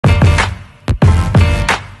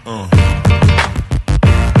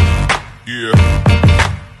Yeah.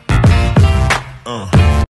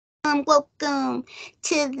 Welcome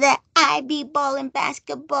to the I Be Ballin'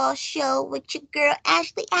 Basketball Show with your girl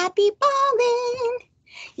Ashley. I Be Ballin'.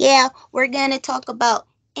 Yeah, we're gonna talk about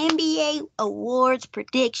NBA awards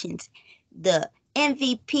predictions, the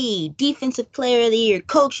MVP, Defensive Player of the Year,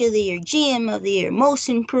 Coach of the Year, GM of the Year, Most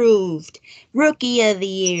Improved, Rookie of the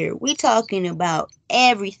Year. We're talking about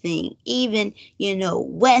everything, even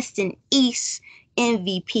West and East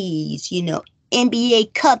MVPs,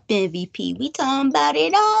 NBA Cup MVP. We talking about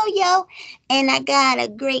it all, yo. And I got a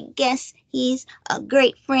great guest. He's a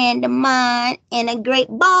great friend of mine and a great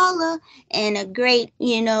baller and a great,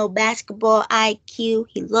 basketball IQ.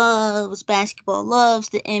 He loves basketball, loves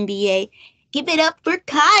the NBA. Give it up for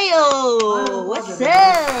Kyle. What's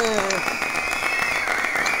up?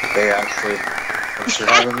 Hey, Ashley. Thanks for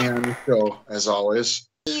having me on the show, as always.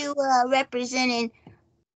 You representing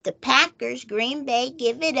the Packers, Green Bay.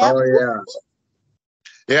 Give it up. Oh, yeah.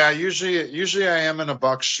 Yeah, usually I am in a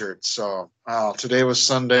Bucks shirt. So today was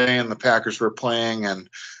Sunday and the Packers were playing, and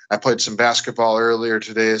I played some basketball earlier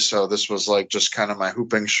today. So this was like just kind of my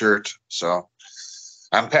hooping shirt. So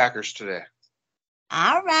I'm Packers today.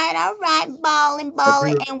 All right, balling.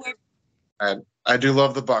 And I do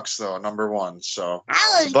love the Bucks though, number one. So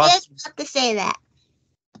I was just about to say that.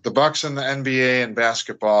 The Bucks and the NBA and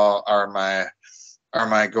basketball are my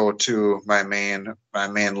go-to, my main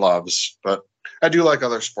loves. But I do like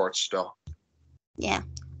other sports still. Yeah,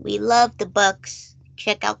 we love the Bucks.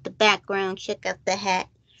 Check out the background. Check out the hat.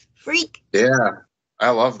 Freak. Yeah, I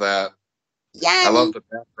love that. Yeah, I love the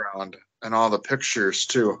background and all the pictures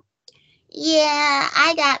too. Yeah,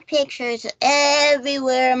 I got pictures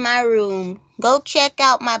everywhere in my room. Go check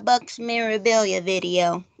out my Bucks memorabilia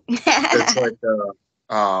video. It's like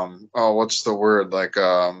what's the word? Like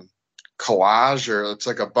collage, or it's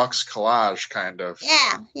like a Bucks collage kind of.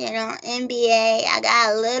 Yeah, NBA. I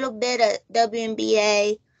got a little bit of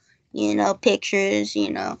WNBA, pictures,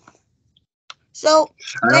 So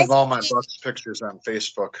I have all my Bucks pictures on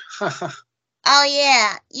Facebook. Oh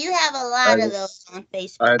yeah, you have a lot of those on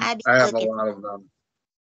Facebook. I have a lot of them.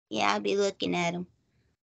 Yeah, I'll be looking at them.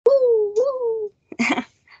 Woo, woo.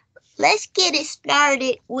 Let's get it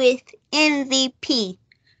started with MVP.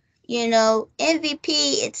 MVP,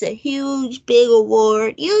 it's a huge, big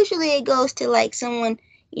award. Usually it goes to like someone,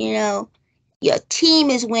 your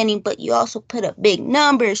team is winning, but you also put up big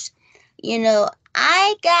numbers.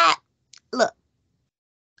 I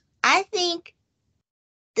think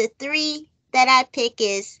the three that I pick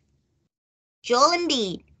is Joel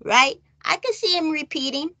Embiid, right? I could see him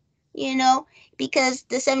repeating, because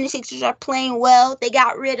the 76ers are playing well. They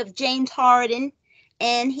got rid of James Harden,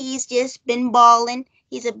 and he's just been balling.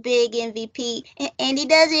 He's a big MVP, and he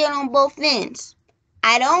does it on both ends.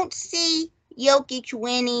 I don't see Jokic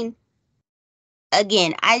winning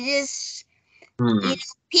again.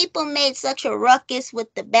 People made such a ruckus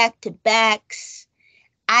with the back-to-backs.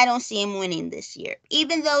 I don't see him winning this year.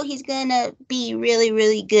 Even though he's going to be really,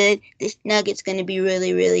 really good, this Nugget's going to be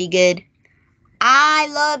really, really good. I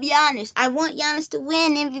love Giannis. I want Giannis to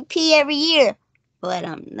win MVP every year. But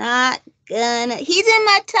I'm not gonna. He's in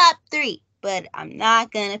my top 3, but I'm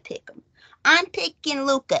not gonna pick him. I'm picking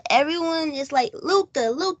Luka. Everyone is like,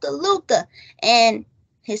 Luka. And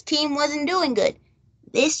his team wasn't doing good.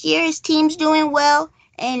 This year, his team's doing well,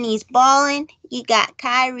 and he's balling. You got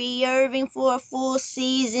Kyrie Irving for a full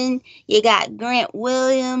season. You got Grant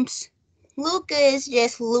Williams. Luka is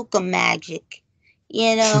just Luka magic.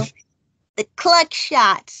 The clutch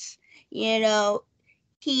shots,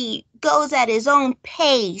 he goes at his own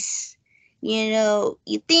pace. You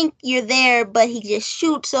think you're there, but he just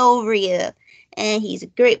shoots over you. And he's a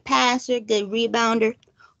great passer, good rebounder.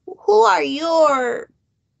 Who are your,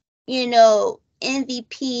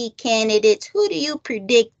 MVP candidates? Who do you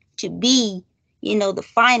predict to be, the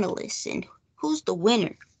finalists? And who's the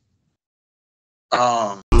winner?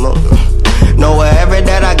 No, wherever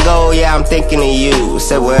that I go, yeah, I'm thinking of you.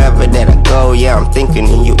 Say wherever that I go, yeah, I'm thinking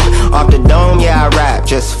of you. Off the dome, yeah, I rap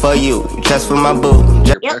just for you, just for my boo.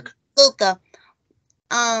 Yep, Luka.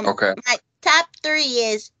 Okay. My top 3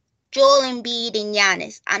 is Joel Embiid and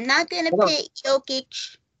Giannis. I'm not gonna pick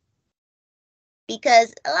Jokic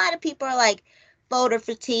because a lot of people are like voter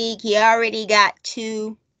fatigue. He already got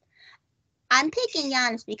 2. I'm picking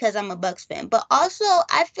Giannis because I'm a Bucks fan, but also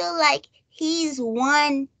I feel like he's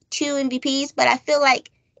won 2 MVPs, but I feel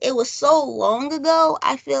like it was so long ago.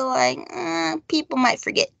 I feel like people might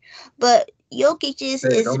forget. But Jokic is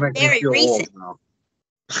very recent.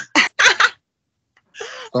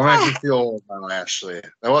 Don't make me feel old now, Ashley.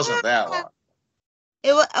 That wasn't that long.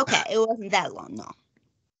 It wasn't that long, no.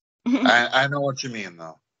 I know what you mean,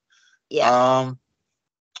 though. Yeah.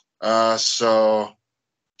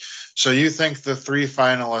 So you think the three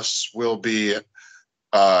finalists will be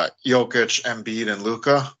Jokic, Embiid, and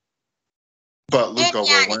Luka, but And Luka will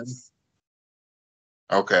win? Giannis.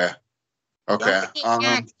 Okay. Don't Okay. forget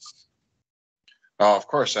Giannis. Oh, of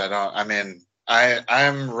course I don't. I mean,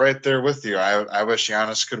 I'm right there with you. I wish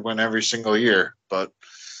Giannis could win every single year, but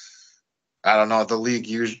I don't know. The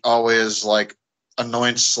league always like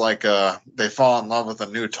anoints like they fall in love with a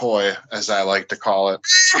new toy, as I like to call it.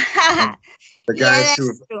 And the Yeah, guys who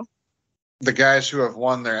that's true. the guys who have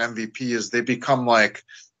won their MVPs, they become like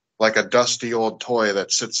a dusty old toy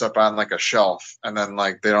that sits up on like a shelf, and then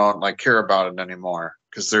like they don't like care about it anymore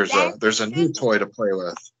because That's there's a new true. toy to play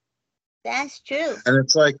with. That's true. And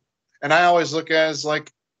it's like, and I always look at it as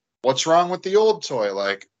like, what's wrong with the old toy?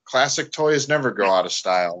 Like classic toys never go out of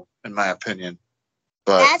style, in my opinion.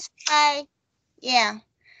 But That's why, yeah.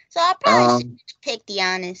 So I probably should um, pick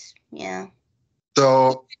Giannis. Yeah.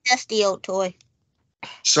 so That's the old toy.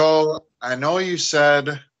 I know you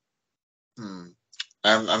said, hmm,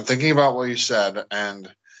 I'm thinking about what you said,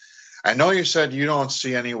 and I know you said you don't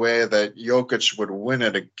see any way that Jokic would win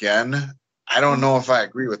it again. I don't Mhm. know if I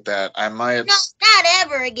agree with that. I might. No, not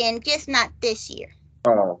ever again. Just not this year.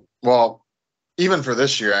 Oh, well, even for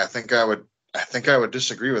this year, I think I would. I think I would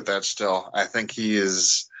disagree with that. Still, I think he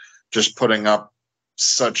is just putting up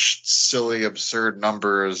such silly, absurd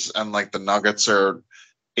numbers, and like the Nuggets are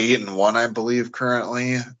 8-1, I believe,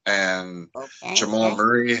 currently, and Okay, Jamal okay.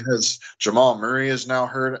 Murray is now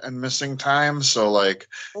hurt and missing time. So like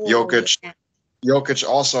Oh, Jokic yeah. Jokic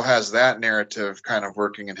also has that narrative kind of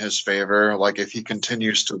working in his favor. Like if he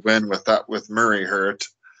continues to win with Murray hurt,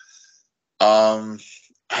 um,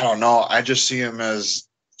 I don't know. I just see him as,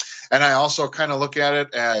 and I also kind of look at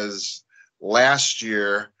it as last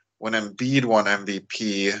year when Embiid won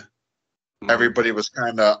MVP, Mhm. everybody was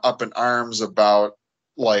kind of up in arms about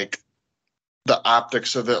like the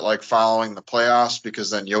optics of it, like following the playoffs, because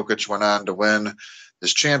then Jokic went on to win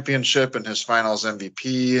his championship and his finals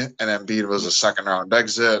MVP, and Embiid was a second round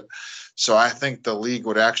exit. So I think the league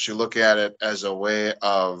would actually look at it as a way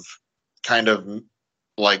of kind of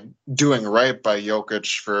like doing right by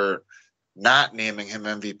Jokic for not naming him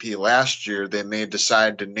MVP last year. They may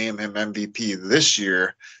decide to name him MVP this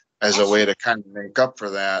year as a That's way to kind of make up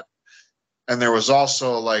for that. And there was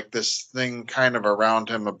also like this thing kind of around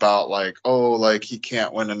him about like, oh, like he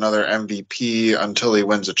can't win another MVP until he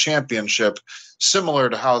wins a championship, similar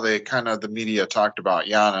to how they kind of the media talked about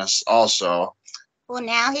Giannis also. well.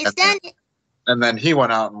 Now he's And then, done it. and then he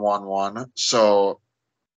went out and won one. So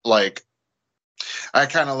like I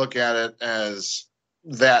kind of look at it as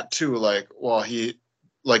that too. Like, well,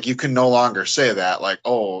 like you can no longer say that, like,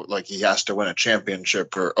 oh, like he has to win a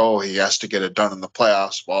championship or oh, he has to get it done in the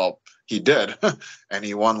playoffs. Well, he did, and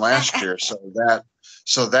he won last year. So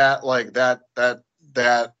that like that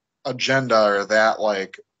agenda or that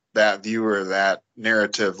like that view or that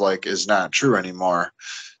narrative like is not true anymore.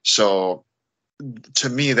 So to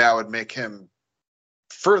me, that would make him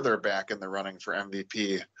further back in the running for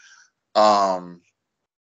MVP. Um,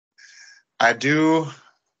 I do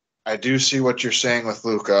I do see what you're saying with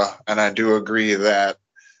Luka, and I do agree that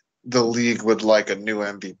the league would like a new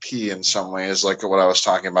MVP in some ways, like what I was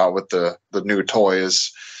talking about with the new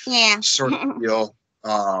toys Yeah. sort of deal.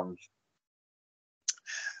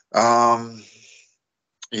 Um,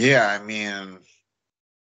 yeah, I mean,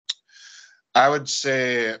 I would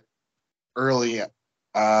say early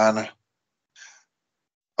on,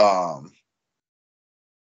 um,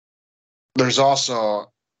 there's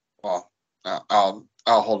also, well,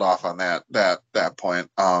 I'll hold off on that point.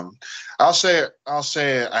 I'll say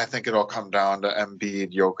I think it'll come down to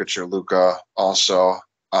Embiid, Jokic, or Luka. Also,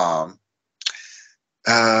 um,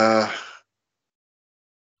 uh,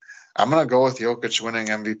 I'm gonna go with Jokic winning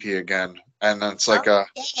MVP again, and it's like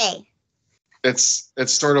Okay. it's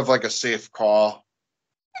sort of like a safe call,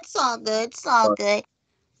 It's all good. It's all but good.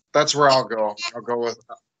 that's where I'll go.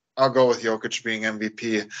 I'll go with Jokic being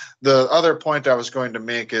MVP. The other point I was going to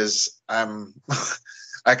make is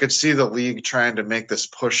I could see the league trying to make this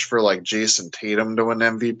push for like Jason Tatum to win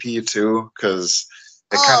MVP too, because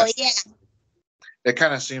it kind Oh, of yeah. it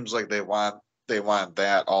kind of seems like they want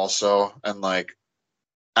that also, and like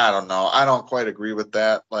I don't know, I don't quite agree with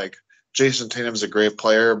that. Like Jason Tatum's a great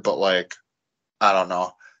player, but like I don't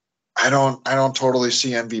know, I don't totally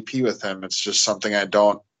see MVP with him. It's just something I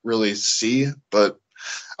don't really see, but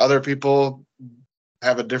other people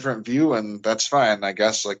have a different view, and that's fine, I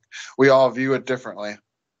guess. Like we all view it differently.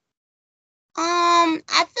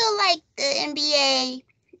 I feel like the NBA,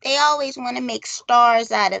 they always want to make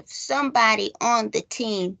stars out of somebody on the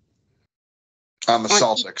team. On the on each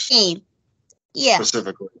Celtics team. Yeah.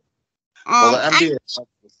 specifically. Well, the I NBA loves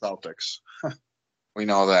the Celtics. We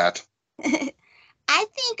know that. I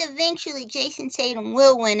think eventually Jason Tatum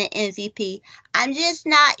will win an MVP. I'm just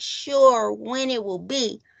not sure when it will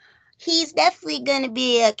be. He's definitely going to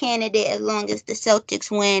be a candidate as long as the Celtics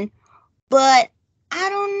win. But I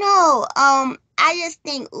don't know. I just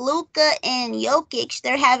think Luka and Jokic,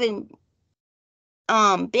 they're having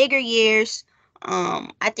bigger years.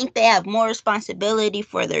 I think they have more responsibility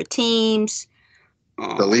for their teams.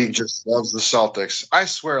 The Um, league just loves the Celtics. I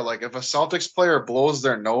swear, like if a Celtics player blows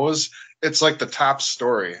their nose, it's like the top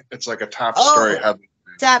story. It's like a top story oh, headline.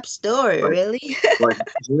 top story, Like, really? like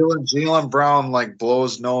Jalen Brown like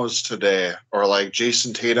blows nose today, or like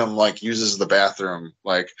Jason Tatum like uses the bathroom.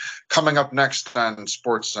 Like coming up next on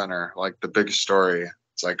Sports Center, like the big story.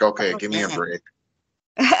 It's like, okay, Oh, give me a damn. break.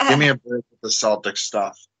 Give me a break with the Celtics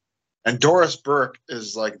stuff. And Doris Burke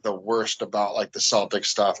is like the worst about like the Celtic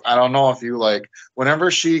stuff. I don't know if you like whenever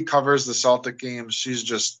she covers the Celtic games, she's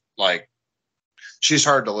just like she's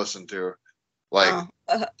hard to listen to. Like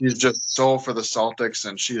Oh, she's just so for the Celtics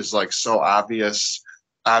and she is like so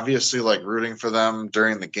obviously like rooting for them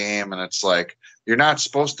during the game and it's like you're not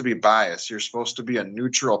supposed to be biased. You're supposed to be a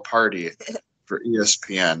neutral party for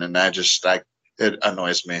ESPN and it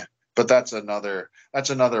annoys me. But that's another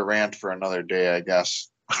rant for another day, I guess.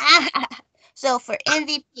 so for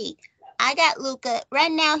MVP, I got Luka.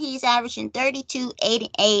 Right now, he's averaging 32, 8, and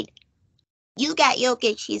 8. You got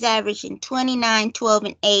Jokic. He's averaging 29, 12,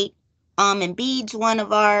 and 8. Embiid's one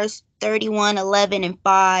of ours, 31, 11, and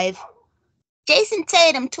 5. Jason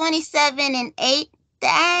Tatum, 27 and 8.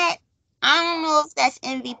 That, I don't know if that's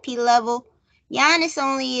MVP level. Giannis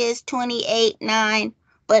only is 28, 9.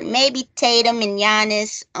 But maybe Tatum and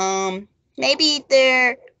Giannis, maybe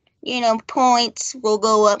their, points will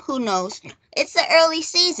go up. Who knows? It's the early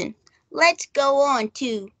season. Let's go on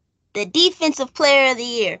to the Defensive Player of the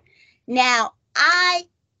Year. Now, I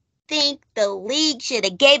think the league should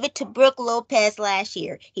have gave it to Brook Lopez last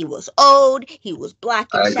year. He was old. He was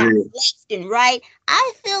blocking I shots agree. left and right.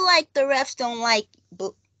 I feel like the refs don't like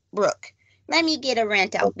Brook. Let me get a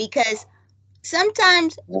rant out because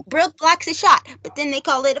sometimes Brook blocks a shot, but then they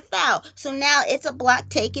call it a foul. So now it's a block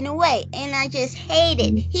taken away. And I just hate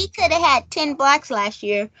it. He could have had 10 blocks last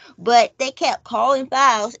year, but they kept calling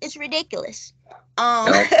fouls. It's ridiculous.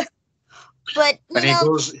 Um, Yep. but And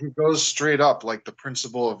he goes straight up like the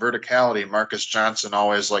principle of verticality. Marcus Johnson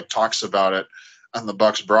always like talks about it on the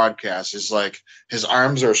Bucks broadcast. He's like his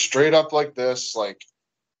arms are straight up like this. Like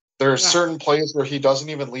there are certain plays where he doesn't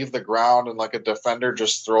even leave the ground and like a defender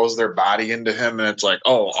just throws their body into him and it's like,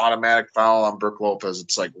 oh, automatic foul on Brook Lopez.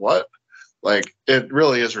 It's like what? Like it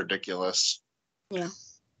really is ridiculous. Yeah.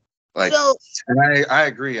 Like So and I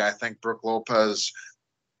agree. I think Brook Lopez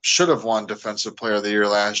should have won Defensive Player of the Year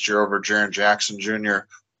last year over Jaren Jackson Jr.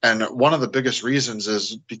 And one of the biggest reasons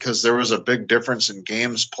is because there was a big difference in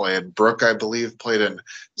games played. Brook, I believe, played in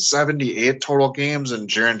 78 total games, and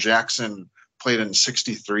Jaren Jackson played in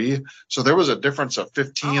 63. So there was a difference of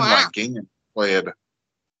 15 like games played.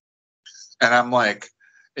 And I'm like,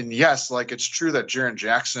 and yes, like it's true that Jaren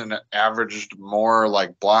Jackson averaged more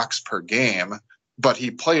like blocks per game, but he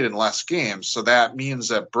played in less games. So that means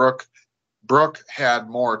that Brook had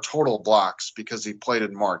more total blocks because he played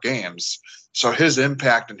in more games. So his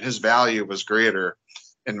impact and his value was greater,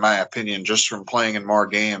 in my opinion, just from playing in more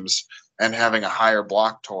games and having a higher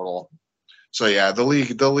block total. So yeah, the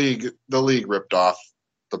league ripped off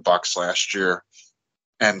the Bucks last year,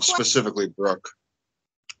 and specifically Brook.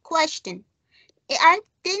 Question: didn't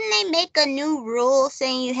they make a new rule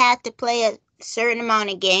saying you had to play a certain amount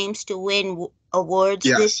of games to win awards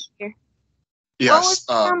this year? Yes. What was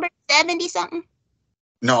the number? 70 something?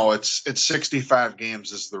 No, it's 65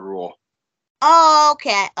 games is the rule. Oh,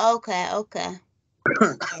 okay.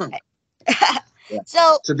 Yeah.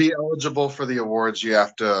 So to be eligible for the awards, you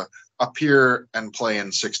have to appear and play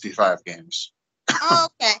in 65 games.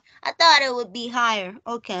 okay, I thought it would be higher.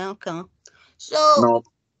 Okay. So no,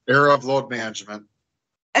 era of load management.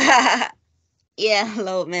 yeah,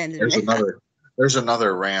 load management. There's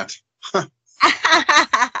another rant. Lots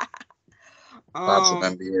of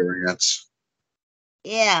NBA rants.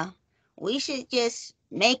 Yeah, we should just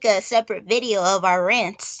make a separate video of our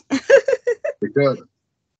rants. We could.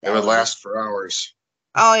 It would last for hours.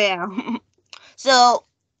 Oh yeah. So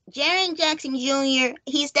Jaren Jackson Jr.,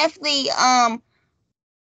 he's definitely a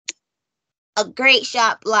great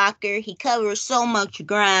shot blocker. He covers so much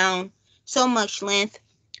ground, so much length.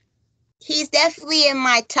 He's definitely in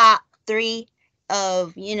my top 3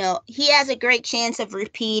 of, he has a great chance of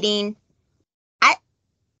repeating.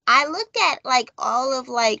 I looked at like all of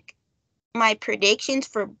like my predictions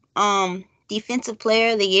for defensive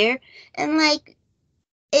player of the year, and like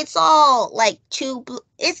it's all like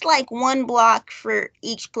it's like one block for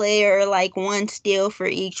each player, or like one steal for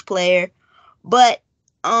each player. But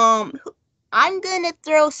I'm gonna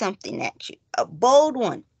throw something at you, a bold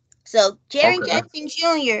one. So Jaren Okay. Jackson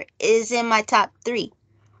Jr. is in my top 3.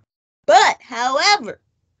 But however,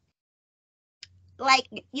 like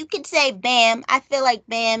you could say Bam. I feel like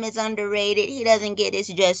Bam is underrated. He doesn't get his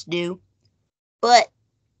just due. But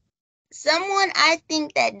someone I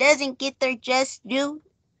think that doesn't get their just due,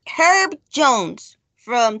 Herb Jones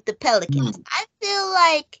from the Pelicans. I feel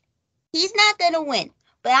like he's not going to win,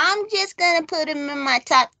 but I'm just going to put him in my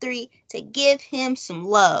top 3 to give him some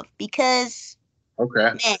love because,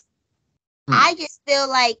 Okay. man, I just feel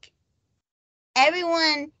like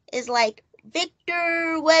everyone is like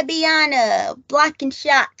Victor Wembanyama blocking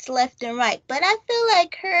shots left and right, but I feel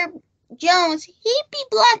like Herb Jones, he'd be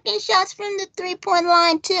blocking shots from the 3-point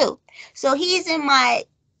line too. So he's in my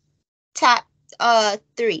top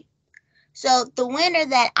 3. So the winner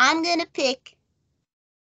that I'm gonna pick,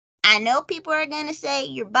 I know people are gonna say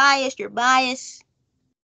you're biased,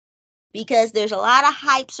 because there's a lot of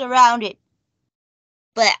hypes around it.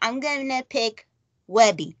 But I'm gonna pick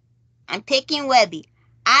Webby. I'm picking Webby.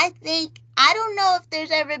 I don't know if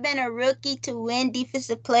there's ever been a rookie to win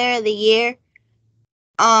Defensive Player of the Year.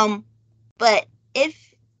 But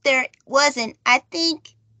if there wasn't, I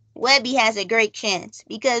think Webby has a great chance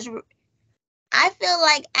because I feel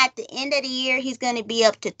like at the end of the year he's going to be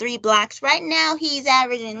up to 3 blocks. Right now he's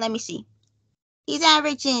averaging, let me see. He's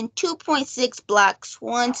averaging 2.6 blocks,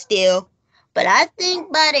 1 steal. But I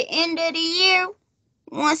think by the end of the year,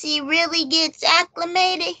 once he really gets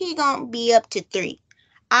acclimated, he's going to be up to 3.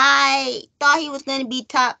 I thought he was going to be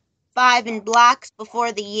top 5 in blocks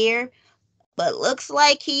before the year, but looks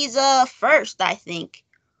like he's first, I think,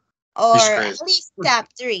 or at least top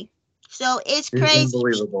 3. So it's crazy. He's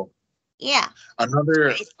unbelievable. Yeah.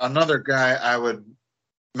 Another guy I would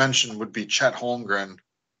mention would be Chet Holmgren.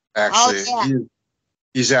 Actually,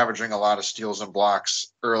 he's averaging a lot of steals and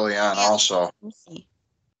blocks early on also.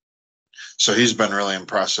 So he's been really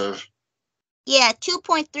impressive. Yeah,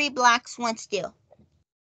 2.3 blocks, 1 steal.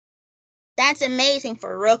 That's amazing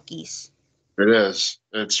for rookies. It is.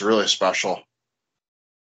 It's really special.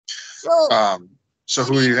 So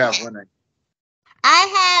who do you have winning?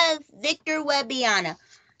 I have Victor Wembanyama.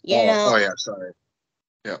 Oh yeah, sorry.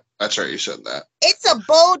 Yeah, that's right. You said that. It's a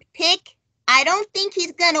bold pick. I don't think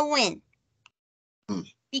he's gonna win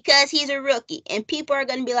because he's a rookie, and people are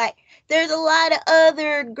gonna be like, "There's a lot of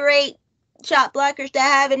other great shot blockers that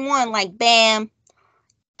haven't won, like Bam."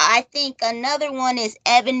 I think another one is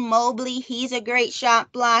Evan Mobley. He's a great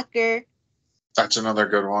shot blocker. That's another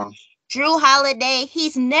good one. Drew Holiday,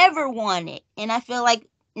 he's never won it, and I feel like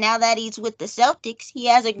now that he's with the Celtics, he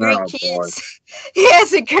has a great chance. He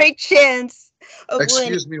has a great chance of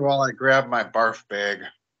Excuse me while I grab my barf bag.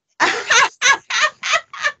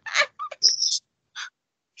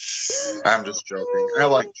 I'm just joking. I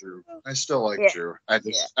like Drew. I still like Drew. I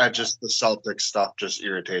just the Celtics stuff just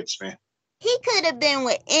irritates me. He could have been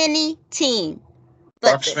with any team.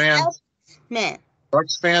 Bucks fans, man.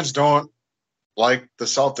 Bucks fans don't like the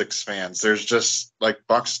Celtics fans. There's just like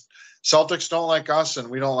Celtics don't like us and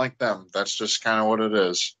we don't like them. That's just kind of what it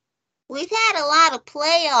is. We've had a lot of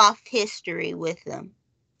playoff history with them.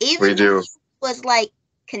 Even we do. Was like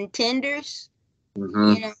contenders.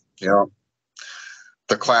 Mm-hmm. Yeah.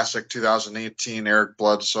 The classic 2018 Eric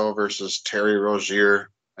Bledsoe versus Terry Rozier.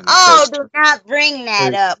 Do not bring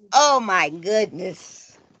that up. Oh my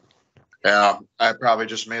goodness. Yeah, I probably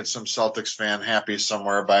just made some Celtics fan happy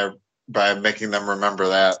somewhere by making them remember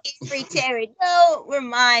that. Free Terry, don't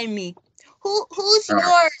remind me. Who's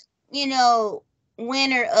your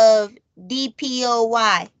winner of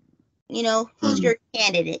DPOY? Who's your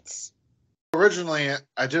candidates? Originally,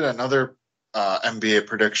 I did another NBA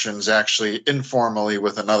predictions actually informally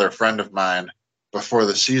with another friend of mine before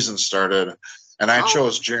the season started. And I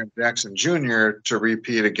chose Jaren Jackson Jr. to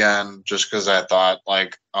repeat again just because I thought the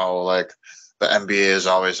NBA is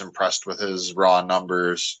always impressed with his raw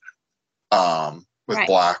numbers with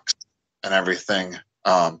blocks and everything.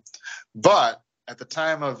 But at the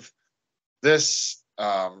time of this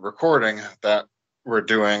recording that we're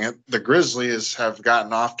doing, the Grizzlies have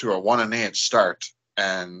gotten off to a 1-8 start,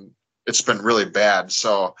 and it's been really bad.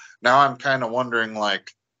 So now I'm kind of wondering,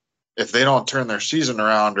 if they don't turn their season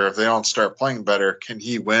around or if they don't start playing better, can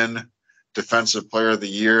he win Defensive Player of the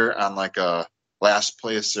Year on a last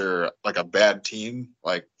place or a bad team?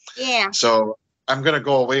 So I'm going to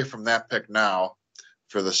go away from that pick now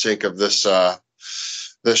for the sake of this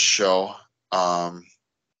this show.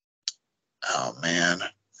 Oh man,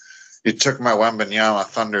 you took my Wembanyama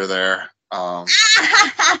thunder there.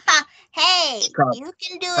 Hey, you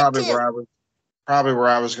can do it Probably too. where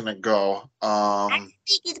I was gonna go. I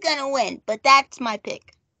think he's gonna win, but that's my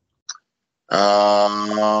pick.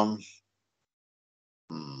 Um,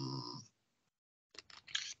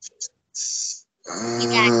 You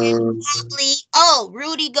got Quickley. Oh,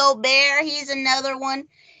 Rudy Gobert. He's another one.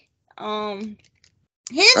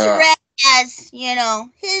 His rep has,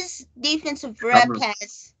 his defensive rep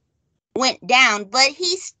has went down, but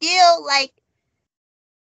he's still like.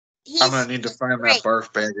 I'm gonna need to find great. that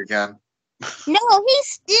barf bag again. No, he's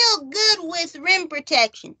still good with rim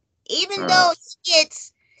protection, even though he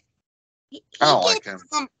gets. I don't like him.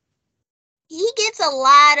 He gets a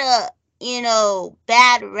lot of,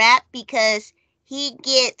 bad rap because he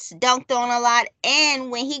gets dunked on a lot.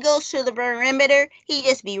 And when he goes to the perimeter, he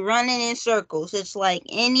just be running in circles. It's like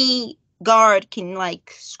any guard can,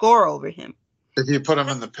 score over him. If you put him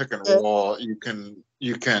in the pick and roll, you can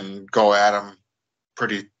go at him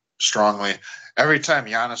pretty strongly. Every time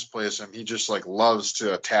Giannis plays him, he just, loves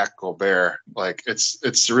to attack Gobert.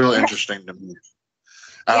 It's really interesting to me.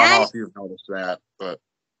 I don't know if you've noticed that, but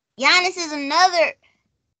Giannis is another,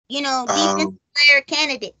 defensive player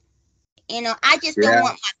candidate. I just don't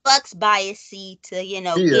want my Bucks bias to, get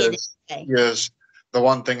it. Yes. The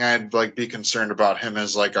one thing I'd be concerned about him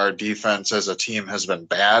is our defense as a team has been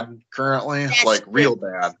bad currently, real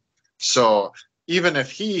bad. So even if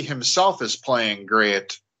he himself is playing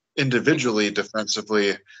great individually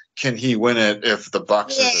defensively, can he win it if the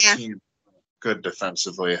Bucks as a team good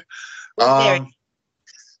defensively? I'm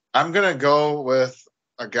gonna go with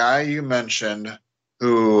a guy you mentioned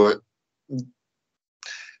who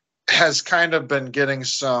has kind of been getting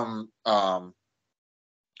some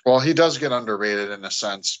he does get underrated in a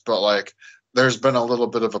sense, but there's been a little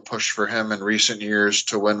bit of a push for him in recent years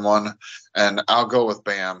to win one, and I'll go with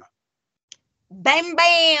Bam. Bam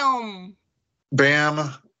bam.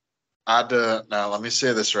 Bam. Now let me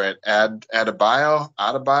say this right. Adebayo.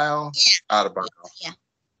 Yeah.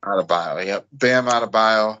 Adebayo. Yep. Bam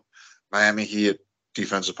Adebayo. Miami Heat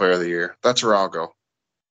Defensive Player of the Year. That's where I'll go.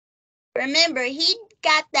 Remember, he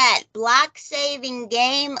got that block saving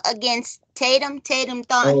game against Tatum. Tatum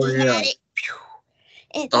thought he had it.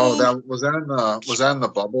 Was that in the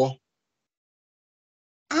bubble?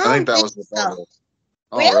 I think that was the bubble.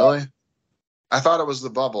 Oh, really? I thought it was the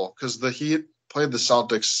bubble because the Heat played the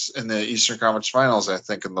Celtics in the Eastern Conference Finals, I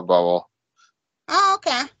think, in the bubble. Oh,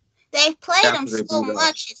 okay. They've played them so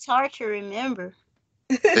much, it's hard to remember.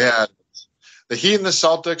 Yeah. The Heat and the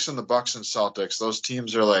Celtics and the Bucks and Celtics, those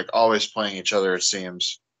teams are always playing each other, it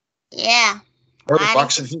seems. Yeah. Or the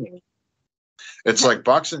Bucks and Heat. It's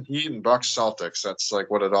Bucks and Heat and Bucks Celtics. That's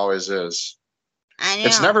what it always is. I know.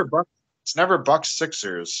 It's never Bucks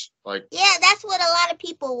Sixers. Yeah, that's what a lot of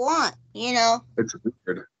people want, It's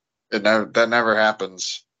weird. That never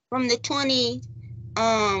happens. From the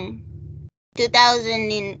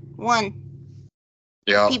 2001.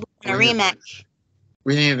 Yeah. People want a rematch.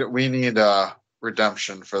 We need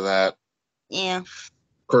redemption for that. Yeah. Of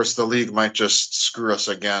course, the league might just screw us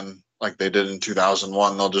again like they did in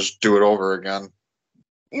 2001. They'll just do it over again.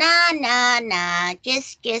 Nah.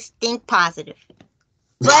 Just think positive.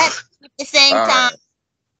 But at the same time,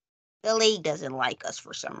 the league doesn't like us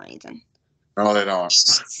for some reason. No, they don't.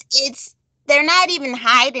 They're not even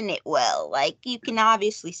hiding it well. You can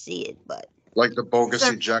obviously see it, but the bogus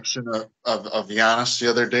ejection of Giannis the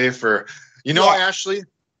other day for Ashley,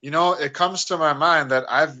 it comes to my mind that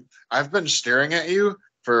I've been staring at you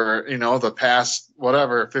for the past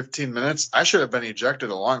 15 minutes. I should have been ejected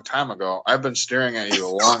a long time ago. I've been staring at you a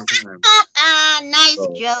long time. Nice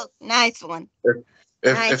joke. Nice one.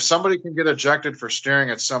 If somebody can get ejected for staring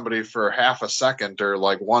at somebody for half a second or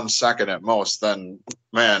 1 second at most, then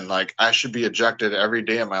man, I should be ejected every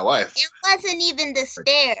day of my life. It wasn't even the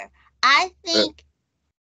stare. I think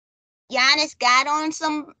Giannis got on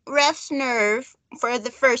some ref's nerve for the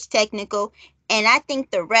first technical, and I think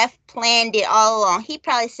the ref planned it all along. He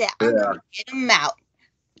probably said, "I'm gonna get him out.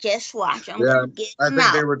 Just watch. I'm gonna get him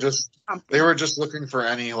out." They were just looking for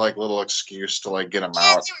any little excuse to get him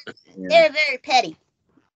out. They're very petty.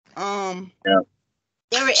 They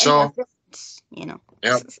were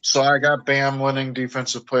Yep. So I got Bam winning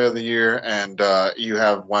Defensive Player of the Year, and you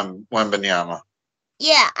have Wembanyama.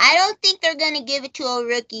 Yeah, I don't think they're gonna give it to a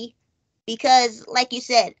rookie because, like you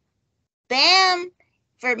said, Bam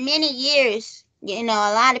for many years, a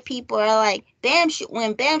lot of people are like, Bam should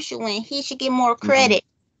win. He should get more credit.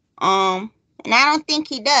 And I don't think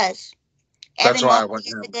he does. That's why I went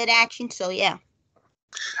a good action, so yeah.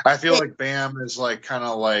 I feel like Bam is kind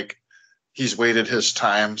of he's waited his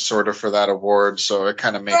time sort of for that award, so it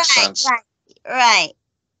kind of makes sense. Right.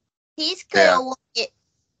 He's could Yeah. have won it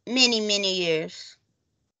many years.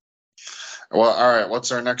 Well, all right.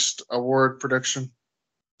 What's our next award prediction?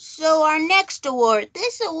 So our next award,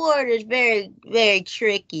 this award is very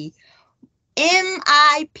tricky.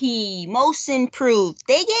 MIP, Most Improved.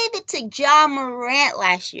 They gave it to Ja Morant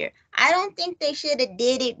last year. I don't think they should have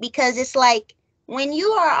did it because it's like when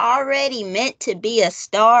you are already meant to be a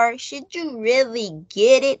star, should you really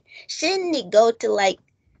get it? Shouldn't it go to like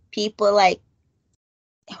people like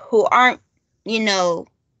who aren't,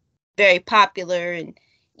 very popular and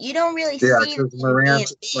you don't really see them because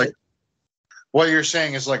Morant, like, what you're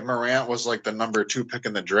saying is like Morant was like the number 2 pick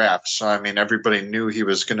in the draft. So, I mean, everybody knew he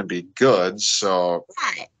was going to be good. So,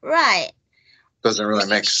 right. Doesn't really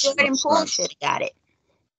make Jordan sense. Poole should have got it.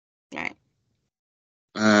 All right.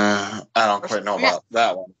 I don't quite know about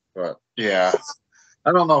that one. But, yeah.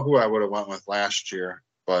 I don't know who I would have went with last year.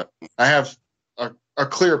 But I have a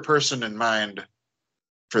clear person in mind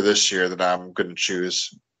for this year that I'm going to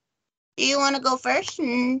choose. Do you want to go first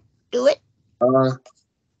and do it?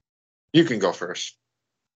 You can go first.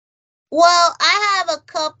 Well, I have a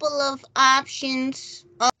couple of options.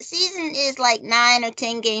 The season is like 9 or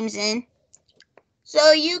 10 games in.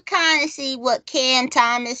 So you kind of see what Cam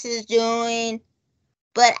Thomas is doing.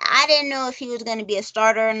 But I didn't know if he was going to be a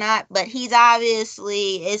starter or not. But he's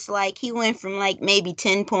obviously, it's like he went from like maybe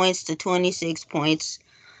 10 points to 26 points.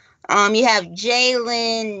 You have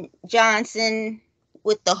Jalen Johnson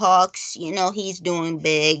with the Hawks. He's doing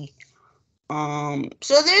big. So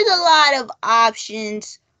there's a lot of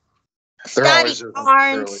options. Scotty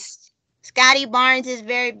Barnes is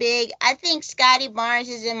very big. I think Scotty Barnes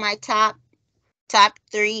is in my top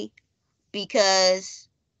 3 because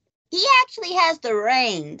he actually has the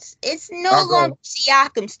reins. It's no longer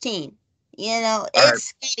Siakam's team. It's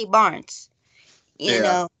Scotty Barnes.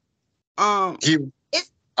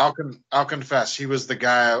 I'll confess, he was the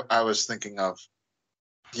guy I was thinking of.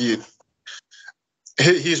 He's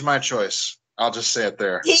my choice. I'll just say it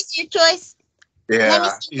there. He's your choice? Yeah.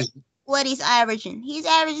 Let me see what he's averaging. He's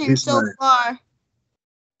averaging so far.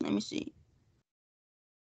 Let me see.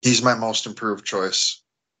 He's my most improved choice.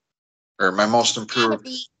 Or my most improved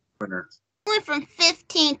winner. He went from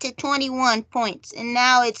 15 to 21 points, and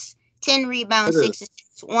now it's 10 rebounds, 6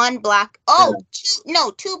 assists, 1 block. Oh, yeah.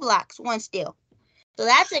 2 blocks, 1 steal. So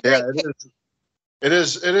that's a great pick. It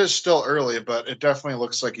is still early, but it definitely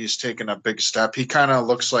looks like he's taken a big step. He kind of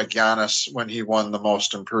looks like Giannis when he won the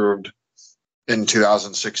most improved in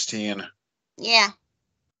 2016. Yeah.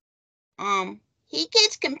 He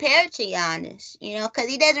gets compared to Giannis, because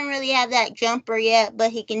he doesn't really have that jumper yet,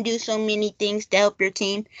 but he can do so many things to help your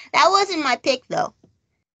team. That wasn't my pick, though.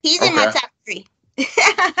 He's in my top 3.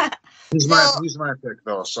 He's my pick,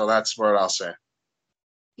 though, so that's what I'll say.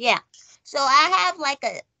 Yeah. So I have like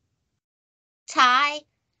a tie.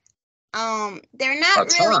 They're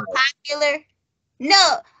not really popular.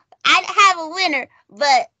 No, I have a winner,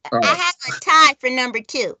 but I have a tie for number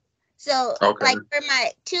 2. So, like for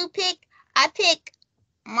my 2 pick, I pick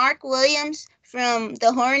Mark Williams from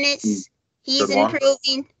the Hornets. He's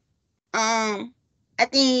improving. I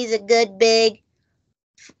think he's a good big,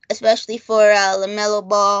 especially for LaMelo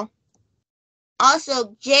Ball.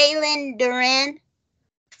 Also, Jalen Duren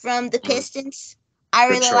from the Pistons. I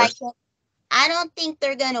really like him. I don't think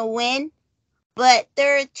they're gonna win, but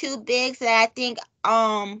there are 2 bigs that I think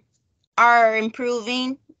are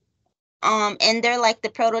improving. And they're like the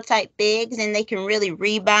prototype bigs, and they can really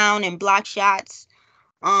rebound and block shots.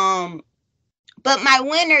 But my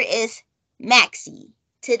winner is Maxey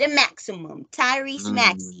to the maximum, Tyrese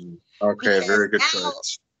Maxey. Okay, very good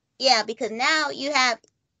choice. Yeah, because now you have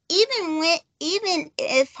even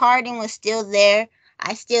if Harden was still there,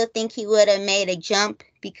 I still think he would have made a jump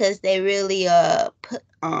because they really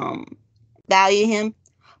value him.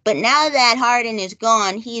 But now that Harden is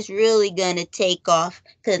gone, he's really going to take off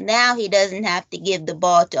because now he doesn't have to give the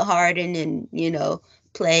ball to Harden and,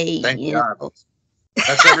 play. Thank God.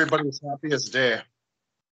 That's everybody's happiest day.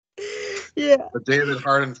 Yeah. The day that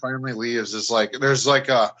Harden finally leaves is like there's like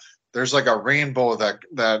a rainbow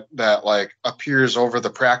that like appears over the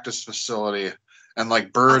practice facility and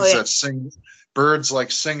like birds that sing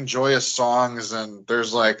joyous songs, and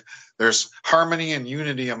there's harmony and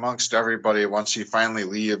unity amongst everybody once he finally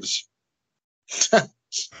leaves.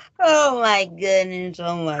 Oh my goodness.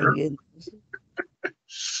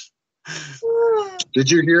 Did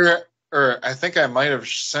you hear, or I think I might have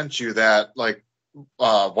sent you that like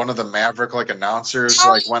one of the Maverick like announcers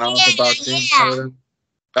went on about James Harden.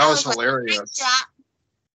 That was hilarious.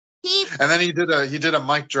 And then he did a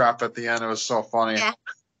mic drop at the end. It was so funny. Yeah.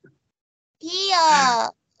 he I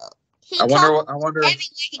talked wonder. I wonder. everywhere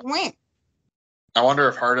he went. I wonder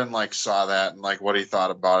if Harden like saw that and like what he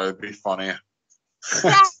thought about it. It'd be funny.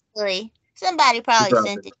 Probably somebody probably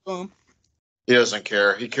sent it to him. He doesn't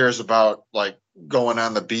care. He cares about like going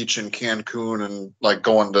on the beach in Cancun and like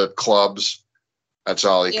going to clubs. That's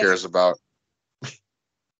all he cares about.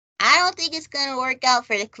 I don't think it's going to work out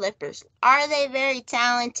for the Clippers. Are they very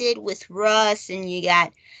talented with Russ and you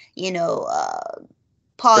got,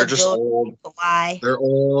 Paul They're just George, old. Kawhi? They're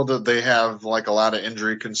old. They have like a lot of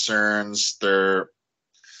injury concerns. They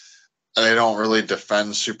don't really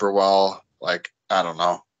defend super well. Like, I don't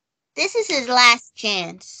know. This is his last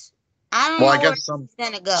chance. I don't know I where guess he's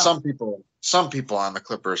going to go. some people on the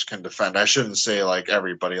Clippers can defend. I shouldn't say like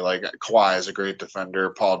everybody. Like Kawhi is a great defender.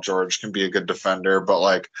 Paul George can be a good defender, but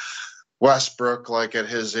like Westbrook, like at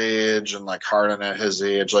his age, and like Harden at his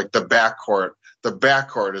age, like the backcourt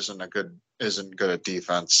isn't good at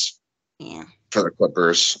defense. Yeah. For the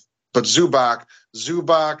Clippers, but Zubac,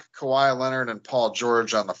 Kawhi Leonard, and Paul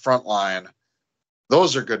George on the front line,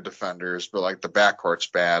 those are good defenders. But like the backcourt's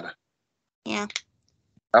bad. Yeah.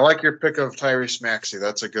 I like your pick of Tyrese Maxey.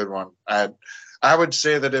 That's a good one. I would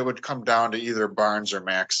say that it would come down to either Barnes or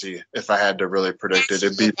Maxey if I had to really predict it.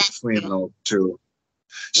 It'd be between those two.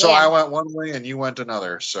 So I went one way and you went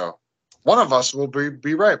another. So one of us will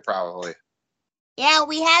be right probably. Yeah,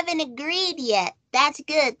 we haven't agreed yet. That's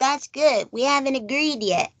good. That's good. We haven't agreed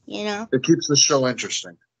yet, It keeps the show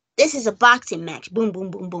interesting. This is a boxing match. Boom, boom,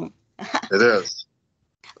 boom, boom. It is.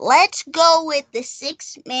 Let's go with the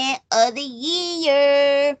sixth man of the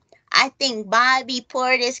year. I think Bobby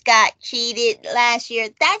Portis got cheated last year.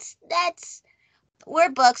 That's we're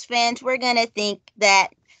Bucks fans. We're gonna think that.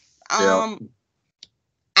 I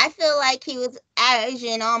feel like he was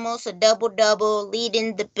averaging almost a double-double,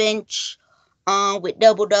 leading the bench with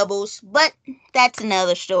double-doubles. But that's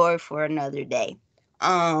another story for another day.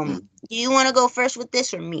 Do you want to go first with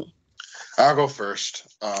this or me? I'll go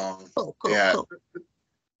first. Cool.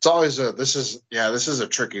 It's always this is a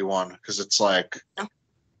tricky one because it's like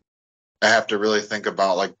I have to really think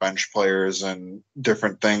about like bench players and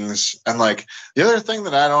different things. And like the other thing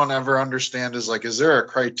that I don't ever understand is like, is there a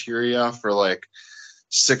criteria for like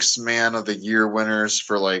sixth man of the year winners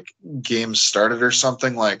for like games started or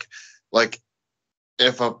something? Like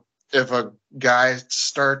if a guy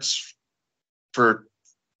starts for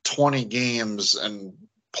 20 games and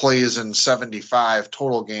plays in 75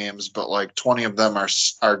 total games, but like 20 of them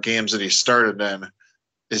are games that he started in,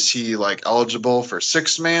 is he like eligible for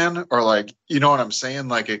sixth man? Or like, you know what I'm saying?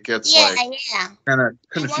 Like it gets kind of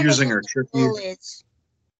confusing or tricky.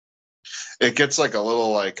 It gets like a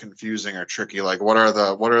little like confusing or tricky. Like what are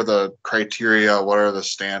the criteria? What are the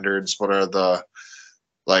standards? What are the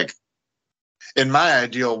like, in my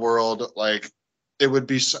ideal world, like it would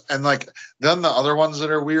be, and like then the other ones that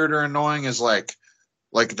are weird or annoying is like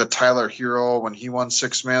the Tyler Hero when he won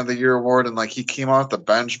sixth man of the year award and like he came off the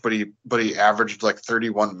bench but he averaged like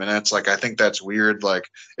 31 minutes. Like I think that's weird. Like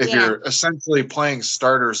if you're essentially playing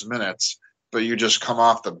starters minutes but you just come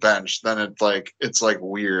off the bench, then it's like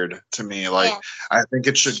weird to me. Like I think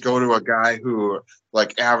it should go to a guy who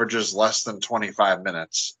like averages less than 25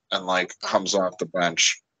 minutes and like comes off the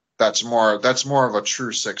bench. That's more of a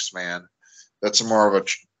true sixth man. That's more of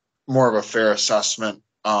a fair assessment.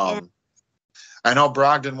 I know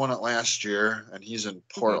Brogdon won it last year, and he's in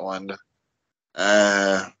Portland.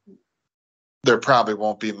 There probably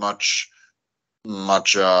won't be much,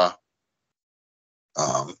 whatever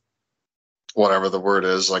the word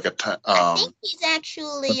is, like I think he's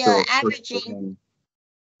actually averaging.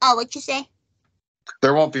 Oh, what'd you say?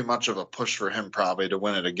 There won't be much of a push for him probably to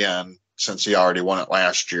win it again since he already won it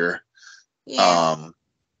last year. Yeah.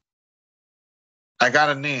 I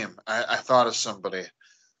got a name. I thought of somebody.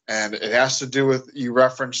 And it has to do with, you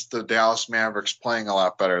referenced the Dallas Mavericks playing a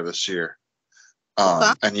lot better this year.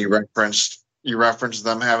 And you referenced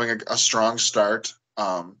them having a strong start.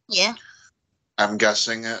 Yeah. I'm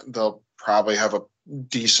guessing they'll probably have a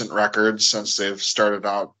decent record since they've started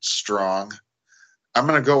out strong. I'm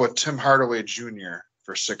going to go with Tim Hardaway Jr.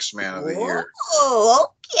 for sixth man of the year. Oh,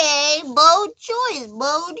 okay. Bold choice.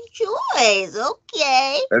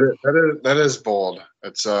 Okay. That is bold.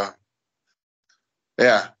 It's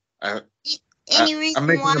yeah. Any reason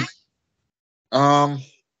why?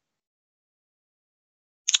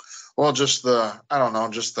 Well, just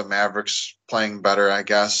the Mavericks playing better, I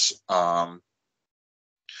guess.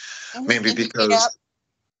 Maybe because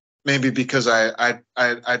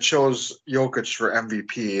I chose Jokic for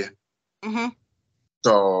MVP. Mm-hmm.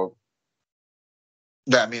 So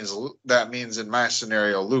that means in my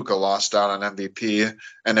scenario, Luka lost out on MVP.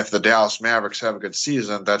 And if the Dallas Mavericks have a good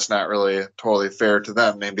season, that's not really totally fair to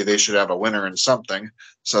them. Maybe they should have a winner in something.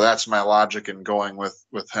 So that's my logic in going with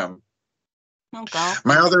him. Okay.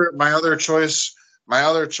 My other choice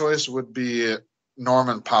would be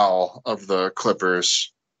Norman Powell of the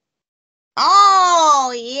Clippers.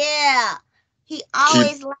 Oh yeah. He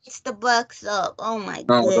always lights the Bucks up. Oh my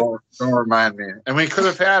goodness. Don't remind me. And we could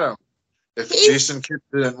have had him if Jason Kidd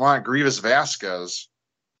didn't want Grievous Vasquez.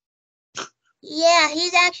 Yeah,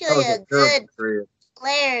 he's actually a good trade.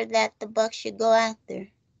 player that the Bucks should go after.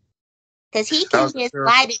 Because he That can was a just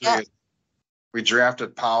terrible light it up. trade. We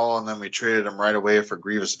drafted Powell and then we traded him right away for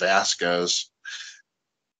Grievous Vasquez.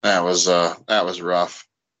 That was rough.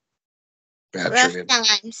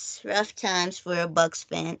 Rough times for a Bucks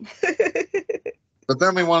fan. But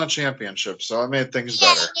then we won a championship, so it made things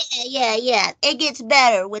better. Yeah. It gets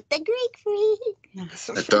better with the Greek Freak.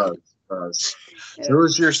 It does. So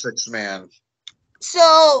who's your sixth man?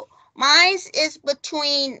 So mine is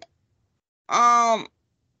between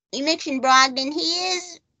you mentioned Brogdon. He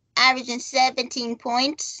is averaging 17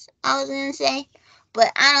 points, I was gonna say.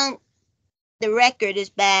 But the record is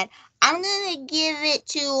bad. I'm gonna give it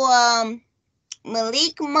to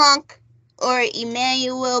Malik Monk or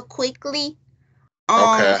Immanuel Quickley.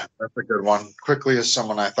 Okay, that's a good one. Quickley is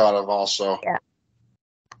someone I thought of also. Yeah.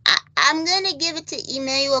 I'm going to give it to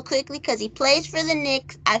Emmanuel Quickley because he plays for the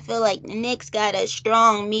Knicks. I feel like the Knicks got a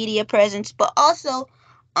strong media presence, but also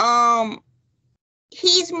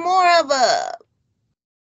he's more of a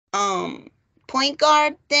point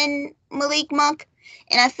guard than Malik Monk.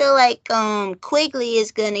 And I feel like Quickley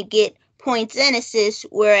is going to get points and assists,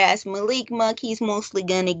 whereas Malik Monk, he's mostly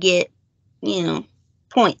going to get,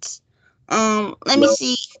 points. Let me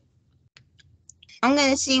see. I'm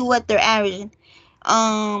going to see what they're averaging.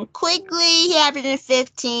 Quickley, he averaging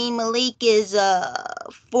 15. Malik is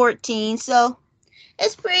 14, so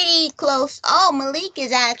it's pretty close. Oh, Malik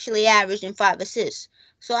is actually averaging 5 assists.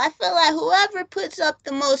 So I feel like whoever puts up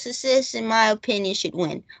the most assists, in my opinion, should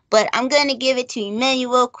win. But I'm gonna give it to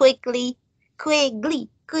Emmanuel Quickley,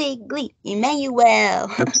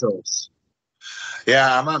 Emmanuel.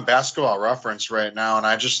 Yeah, I'm on Basketball Reference right now, and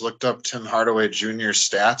I just looked up Tim Hardaway Jr.'s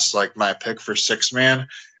stats, like my pick for sixth man,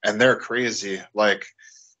 and they're crazy. Like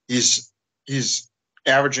he's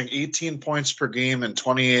averaging 18 points per game in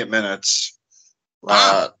 28 minutes.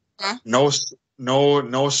 Wow. No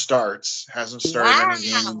starts. Hasn't started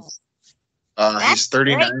any games. He's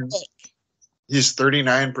 39. He's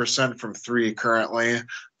 39% from three currently,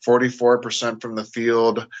 44% from the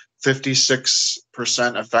field,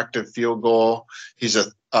 56% effective field goal. He's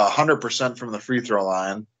 100% from the free throw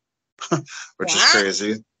line, which is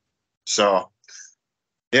crazy. So,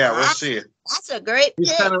 yeah, we'll see. That's a great pick.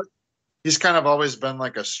 He's kind of always been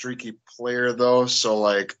like a streaky player, though. So,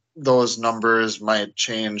 like, those numbers might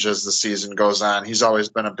change as the season goes on. He's always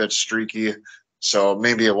been a bit streaky, so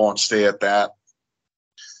maybe it won't stay at that.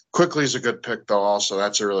 Quickley's a good pick, though, also.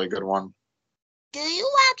 That's a really good one. Do you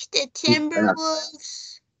watch the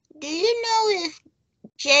Timberwolves? Do you know if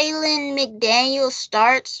Jalen McDaniel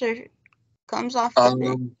starts or comes off the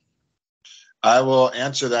bench? I will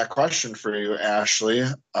answer that question for you, Ashley.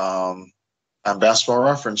 On Basketball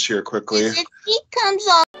Reference here quickly. If he comes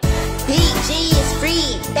off, BG is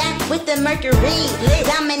free, back with the Mercury.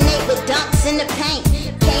 Dominate with dunks in the paint.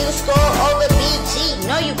 Can you score over BG?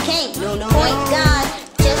 No, you can't. No. Point guard,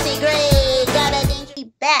 Jesse Gray, got a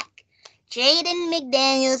dinky back. Jaden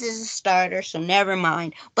McDaniels is a starter, so never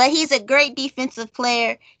mind. But he's a great defensive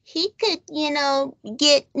player. He could,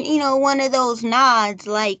 get, one of those nods,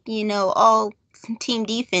 like, all team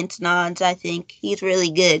defense nods, I think. He's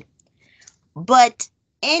really good. But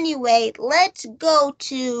anyway, let's go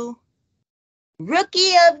to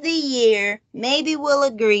Rookie of the Year. Maybe we'll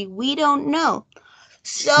agree. We don't know.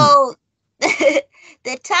 So the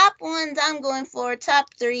top ones I'm going for,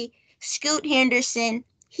 top 3, Scoot Henderson.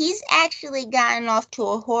 He's actually gotten off to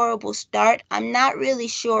a horrible start. I'm not really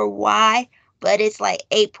sure why, but it's like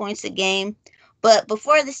 8 points a game. But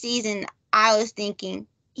before the season, I was thinking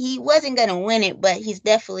he wasn't going to win it, but he's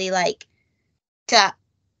definitely like top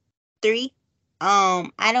 3.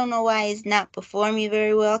 I don't know why he's not performing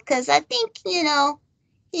very well, because I think,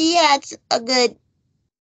 he had a good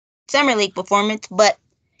summer league performance, but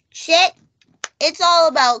Chet, it's all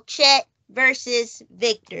about Chet versus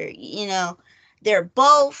Victor. They're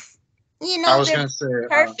both, I was going to say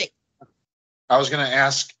perfect. I was going to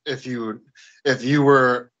ask if you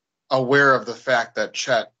were aware of the fact that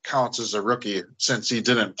Chet counts as a rookie since he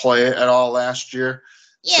didn't play at all last year.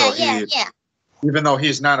 Yeah. Even though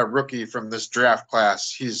he's not a rookie from this draft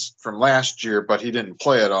class, he's from last year, but he didn't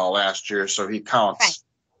play at all last year, so he counts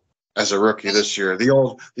as a rookie this year. The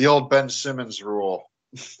old Ben Simmons rule.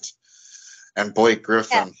 And Blake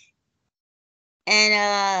Griffin. Yeah.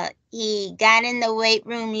 And he got in the weight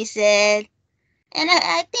room, he said. And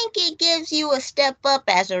I think it gives you a step up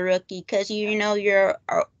as a rookie because, you're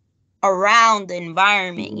around the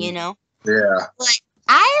environment, Yeah. But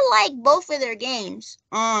I like both of their games.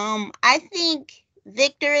 I think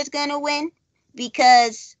Victor is going to win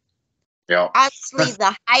because obviously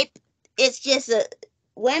the hype, it's just a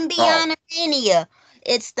Wembanyama mania.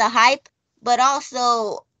 It's the hype, but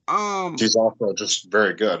also... he's also just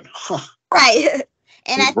very good. Right.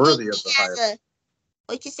 And he's worthy of the hype.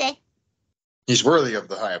 What'd you say? He's worthy of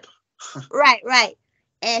the hype. Right.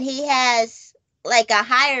 And he has like a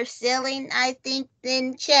higher ceiling, I think,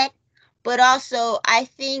 than Chet. But also, I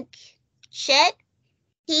think Chet,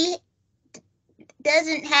 he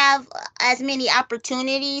doesn't have as many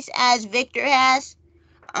opportunities as Victor has.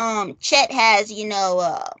 Chet has,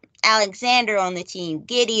 Alexander on the team,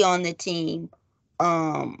 Giddey on the team.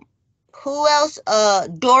 Who else?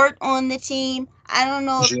 Dort on the team. I don't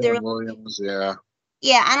know if they're Williams, Yeah,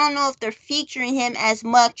 I don't know if they're featuring him as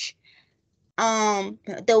much.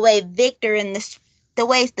 The way Victor and the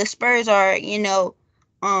way the Spurs are, doing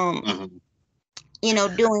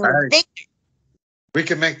with Victor. We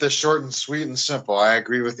can make this short and sweet and simple. I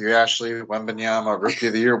agree with you, Ashley. Wembanyama, Rookie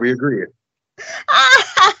of the Year. We agree.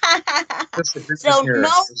 So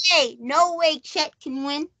no way Chet can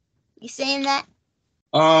win. You saying that?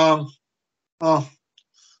 Well,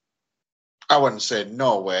 I wouldn't say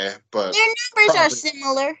no way, but their numbers are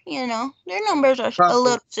similar. Their numbers are a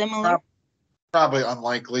little similar. Probably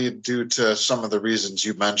unlikely due to some of the reasons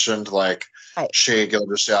you mentioned, like Shai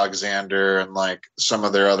Gilgeous-Alexander and like some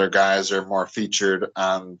of their other guys are more featured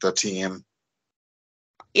on the team.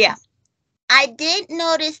 Yeah. I did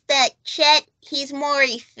notice that Chet, he's more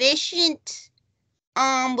efficient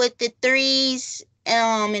with the threes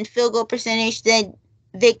and field goal percentage than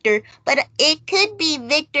Victor, but it could be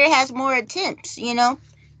Victor has more attempts,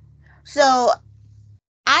 So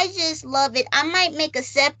I just love it. I might make a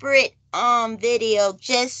separate video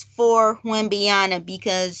just for Wembanyama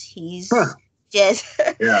because he's just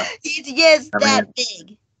he's just that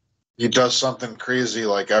big. He does something crazy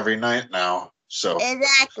like every night now. So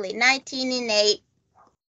exactly 19-8.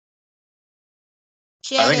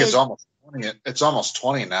 I think it's almost 20. It's almost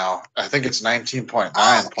 20 now. I think it's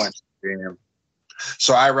 19.9 points per game.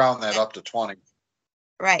 So I round that up to 20.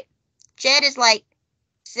 Right. Chet is like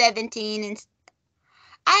 17, and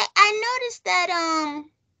I noticed that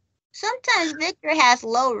sometimes Victor has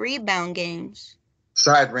low rebound games.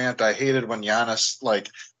 Side rant, I hated when Giannis like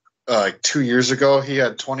 2 years ago he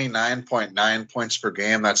had 29.9 points per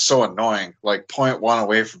game. That's so annoying. Like 0.1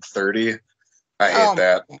 away from 30. I hate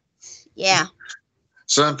that. Yeah.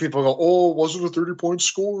 So then people go, "Oh, was it a 30-point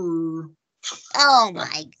score?" Oh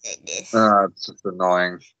my goodness. It's just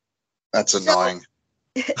annoying. That's annoying.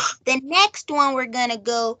 The next one we're gonna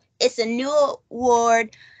go. It's a new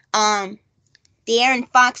award. De'Aaron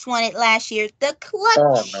Fox won it last year. The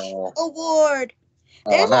Clutch Award.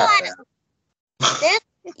 There's a lot of.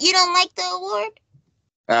 You don't like the award?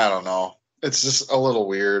 I don't know. It's just a little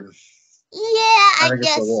weird. Yeah, I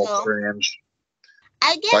guess it's a little so. Strange.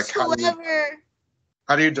 I guess like, whoever.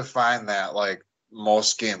 How do you define that? Like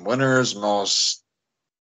most game winners, most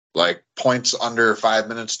like points under 5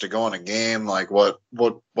 minutes to go in a game. Like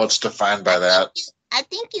what's defined by that? I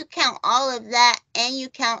think you count all of that, and you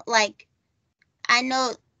count like. I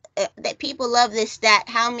know that people love this stat.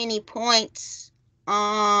 How many points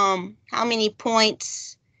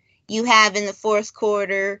you have in the fourth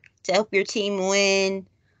quarter to help your team win?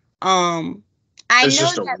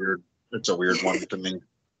 It's a weird one to me.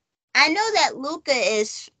 I know that Luka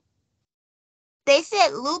is. They said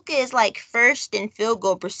Luka is like first in field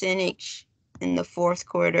goal percentage in the fourth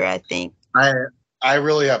quarter. I think. I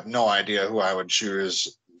really have no idea who I would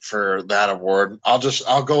choose for that award.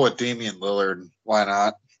 I'll go with Damian Lillard. Why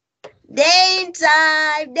not? Dame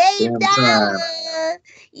time.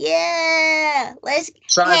 Yeah. Let's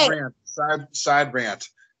Side rant.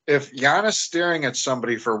 If Giannis staring at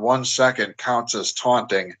somebody for 1 second counts as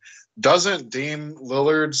taunting, doesn't Dame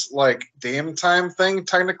Lillard's like Dame time thing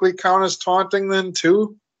technically count as taunting then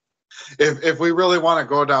too? If we really want to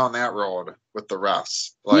go down that road with the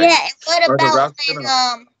refs. Like, yeah, what about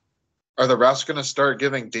are the refs going to start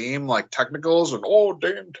giving Dame like technicals and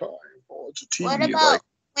Dame time? Oh, it's a TV. What about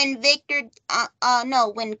when Victor?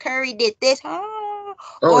 When Curry did this.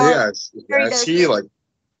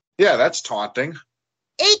 That's taunting.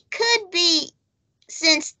 It could be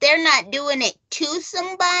since they're not doing it to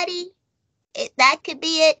somebody, that could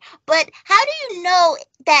be it. But how do you know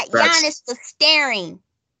that Giannis was staring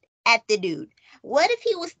at the dude? What if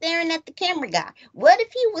he was staring at the camera guy? What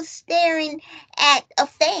if he was staring at a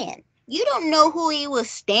fan? You don't know who he was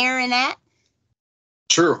staring at.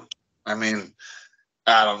 True. I mean,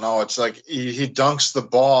 I don't know. It's like he dunks the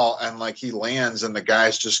ball and like he lands and the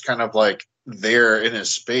guy's just kind of like there in his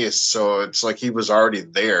space. So it's like he was already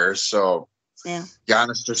there. So yeah,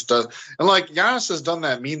 Giannis just does. And like Giannis has done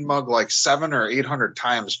that mean mug like 700 or 800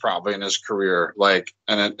 times probably in his career. Like,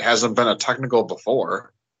 and it hasn't been a technical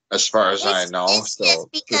before as far as I know. It's so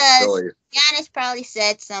just because Giannis probably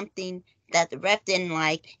said something that the ref didn't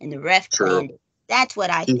like and the ref claimed it. That's what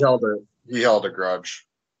I think. He held a grudge.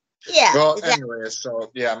 Yeah. Well, anyway,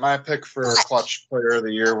 so yeah, my pick for clutch player of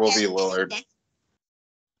the year will be Lillard.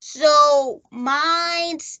 So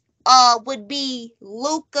mine's would be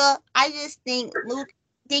Luka. I just think Luka.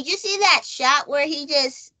 Did you see that shot where he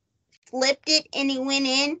just flipped it and he went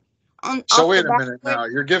in? So wait a minute now.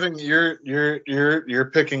 You're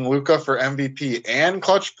picking Luka for MVP and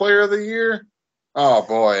clutch player of the year? Oh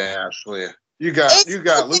boy, Ashley. You got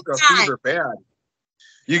Luka fever bad.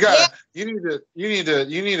 You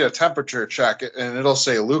need a temperature check and it'll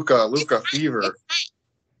say Luka fever.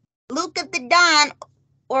 Luka the Don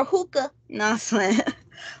or Hookah. No,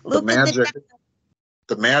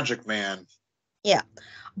 the magic man. Yeah.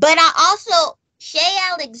 But I also Shea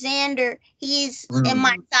Alexander, he's in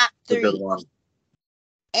my top 3. Good one.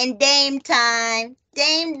 And Dame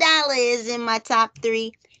Dollar is in my top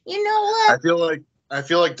 3. You know what? I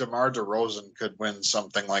feel like DeMar DeRozan could win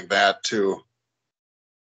something like that too.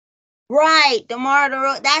 Right, DeMar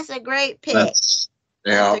DeRozan. That's a great pick. That's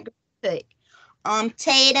a great pick.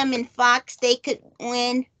 Tatum and Fox, they could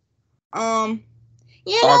win. I'll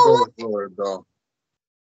go with Lillard though.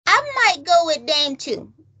 I might go with Dame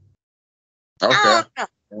too. Okay.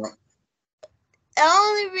 The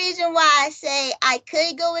only reason why I say I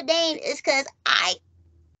could go with Dame is because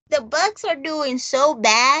the Bucks are doing so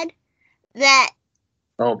bad that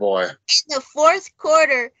oh boy, in the fourth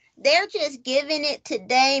quarter they're just giving it to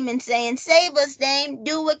Dame and saying, "Save us, Dame.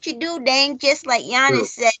 Do what you do, Dame." Just like Giannis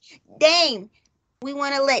said, "Dame, we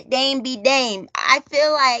want to let Dame be Dame." I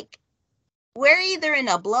feel like we're either in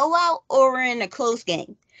a blowout or we're in a close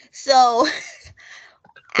game. So.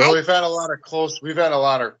 Well, we've had a lot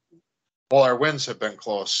of our wins have been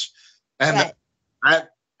close. And right. I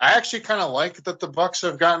actually kind of like that the Bucks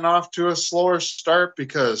have gotten off to a slower start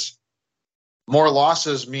because more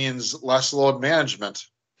losses means less load management.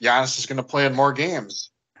 Giannis is going to play in more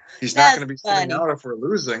games. He's not going to be sitting out if we're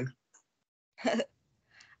losing. The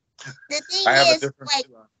thing I have is, a different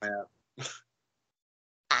view on that.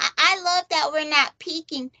 I love that we're not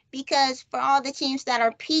peaking because for all the teams that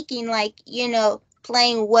are peaking, like,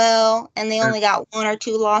 playing well and they only got 1 or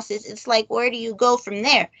 2 losses, it's like, where do you go from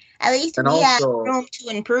there? At least we have room to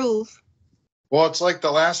improve. Well, it's like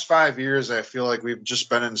the last 5 years, I feel like we've just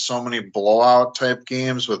been in so many blowout type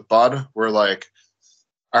games with Bud where like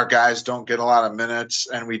our guys don't get a lot of minutes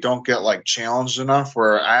and we don't get like challenged enough,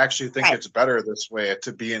 where I actually think it's better this way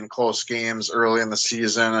to be in close games early in the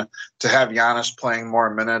season, to have Giannis playing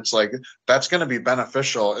more minutes. Like that's going to be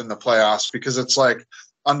beneficial in the playoffs because it's like,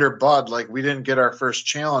 under Bud, like we didn't get our first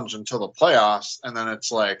challenge until the playoffs, and then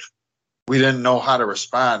it's like we didn't know how to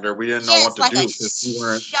respond or we didn't know what to do because we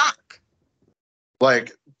weren't. Shock.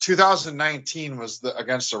 Like 2019 was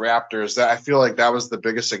against the Raptors. That I feel like that was the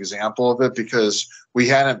biggest example of it because we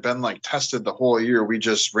hadn't been like tested the whole year. We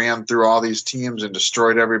just ran through all these teams and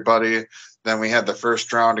destroyed everybody. Then we had the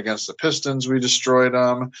first round against the Pistons. We destroyed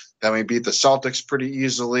them. Then we beat the Celtics pretty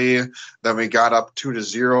easily. Then we got up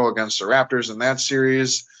 2-0 against the Raptors in that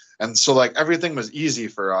series. And so like everything was easy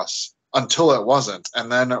for us until it wasn't.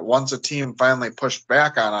 And then once a team finally pushed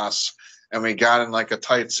back on us and we got in like a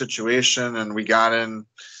tight situation and we got in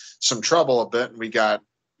some trouble a bit and we got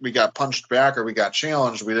punched back or we got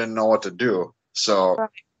challenged, we didn't know what to do. So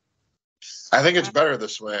I think it's better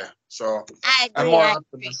this way. So I'm more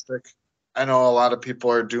optimistic. I know a lot of people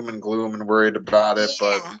are doom and gloom and worried about it,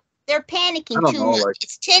 but they're panicking too much. Like,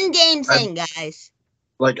 it's 10 games in, guys.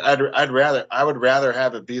 Like I would rather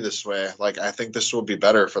have it be this way. Like I think this will be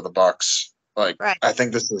better for the Bucks. Like I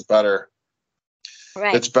think this is better.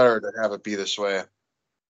 Right. It's better to have it be this way.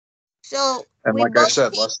 So and like I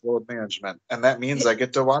said, less load management, and that means I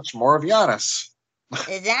get to watch more of Giannis.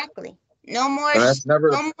 Exactly. No more.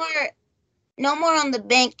 No more on the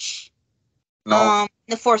bench. No.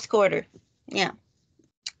 The fourth quarter. Yeah.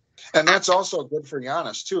 And that's also good for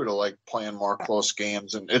Giannis too, to like play in more close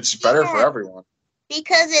games, and it's better for everyone.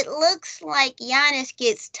 Because it looks like Giannis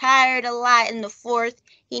gets tired a lot in the fourth.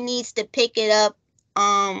 He needs to pick it up.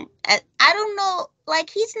 I don't know, like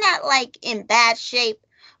he's not like in bad shape,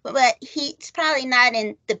 but he's probably not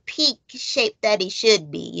in the peak shape that he should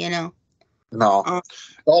be, you know. No.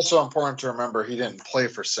 Also important to remember he didn't play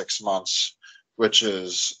for 6 months, which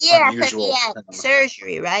is Yeah, because unusual. he had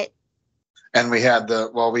surgery, right? And we had the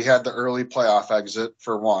early playoff exit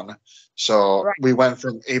for one. So we went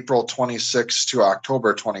from April 26th to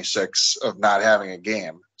October 26th of not having a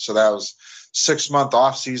game. So that was 6-month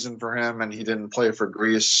off season for him, and he didn't play for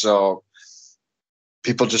Greece. So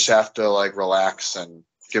people just have to like relax and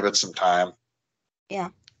give it some time. Yeah.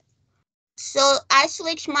 So I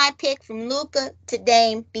switched my pick from Luka to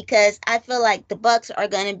Dame because I feel like the Bucks are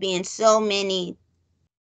going to be in so many,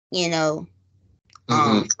 you know,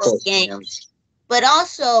 close games. But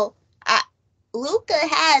also, Luka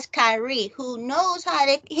has Kyrie, who knows how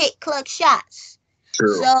to hit clutch shots.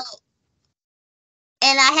 True. So,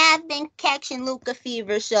 and I have been catching Luka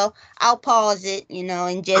fever, so I'll pause it, you know,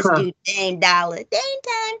 and just do Dame Dollar. Dame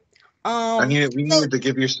time. We needed to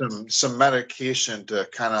give you some medication to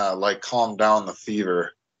kind of like calm down the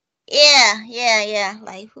fever. Yeah.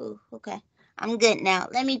 Like, okay, I'm good now.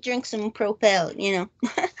 Let me drink some Propel, you know.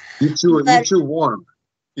 You too warm.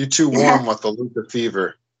 You too warm with the Luka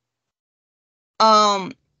fever.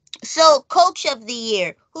 So Coach of the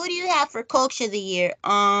Year. Who do you have for Coach of the Year?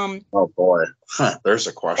 Oh boy, there's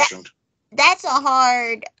a question. That's a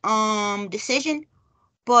hard decision,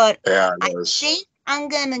 but yeah, I think I'm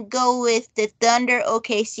gonna go with the Thunder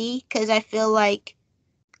OKC because I feel like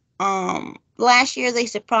last year they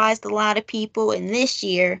surprised a lot of people, and this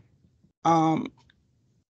year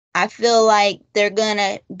I feel like they're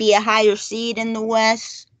gonna be a higher seed in the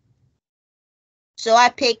West. So I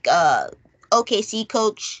pick OKC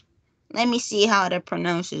coach. Let me see how to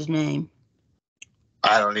pronounce his name.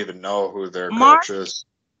 I don't even know who their coach is.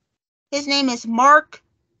 His name is Mark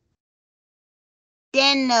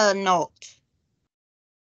Dennault.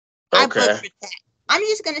 Okay. I butchered that. I'm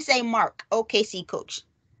just gonna say Mark, OKC coach.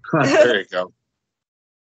 There you go.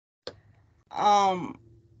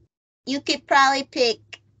 You could probably pick.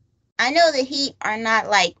 I know the Heat are not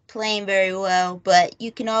like playing very well, but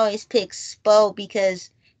you can always pick Spo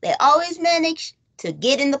because they always manage to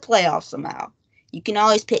get in the playoffs somehow. You can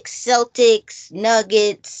always pick Celtics,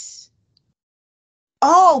 Nuggets.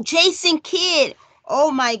 Oh, Jason Kidd.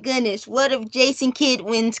 Oh my goodness. What if Jason Kidd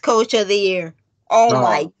wins Coach of the Year? Oh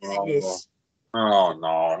my goodness. Oh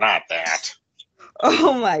no, not that.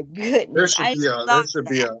 Oh my goodness. There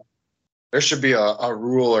should be a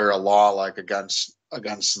rule or a law like against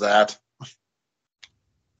that.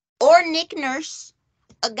 Or Nick Nurse,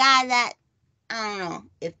 a guy that I don't know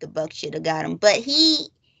if the Bucks should have got him, but he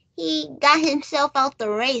got himself out the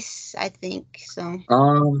race, I think. So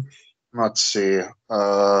let's see.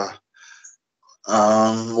 Well,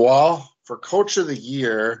 for Coach of the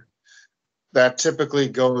Year, that typically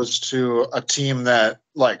goes to a team that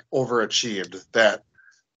like overachieved, that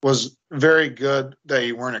was very good, that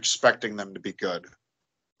you weren't expecting them to be good.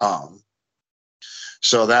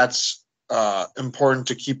 So that's important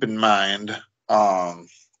to keep in mind.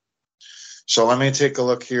 So let me take a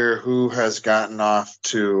look here. Who has gotten off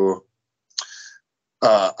to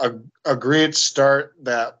a great start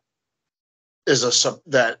that is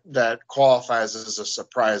that qualifies as a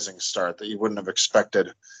surprising start that you wouldn't have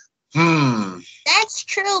expected? That's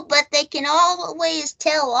true, but they can always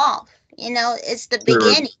tail off. You know, it's the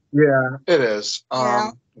beginning. Yeah, it is.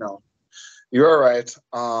 No, you're right.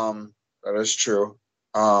 That is true.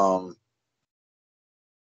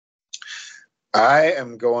 I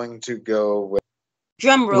am going to go with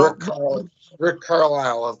drum roll. Rick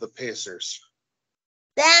Carlisle of the Pacers.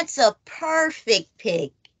 That's a perfect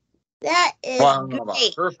pick. That is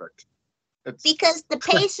great. Perfect. Because the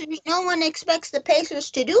Pacers, no one expects the Pacers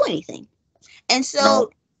to do anything. And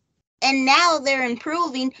so, and now they're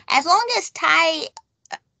improving. As long as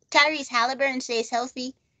Tyrese Halliburton stays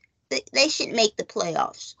healthy, they should make the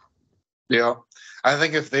playoffs. Yeah. I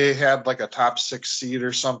think if they had like a top 6 seed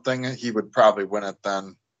or something, he would probably win it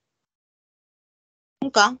then.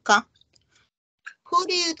 Okay. Who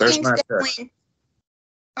do you think's going to win?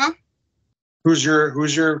 Huh? Who's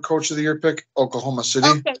your Coach of the Year pick? Oklahoma City?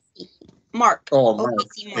 Okay. Mark. Oh, Mark.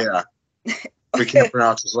 Yeah. We can't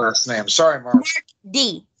pronounce his last name. Sorry, Mark. Mark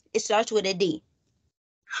D. It starts with a D.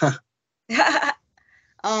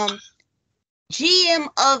 GM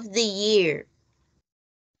of the Year.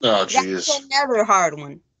 Oh, jeez. That's another hard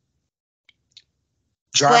one.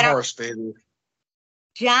 John Horst, baby.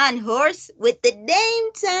 John Horst with the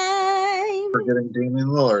Dame time. Forgetting Damian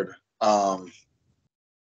Lillard.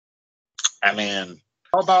 I mean,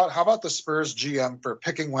 how about the Spurs GM for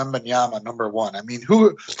picking Wembanyama number 1? I mean,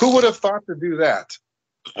 who would have thought to do that?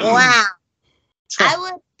 Wow. I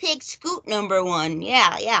would pick Scoot number 1.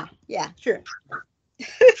 Yeah, sure.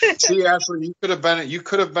 See, Ashley, you could have been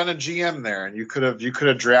a GM there, and you could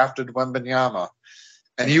have drafted Wembanyama,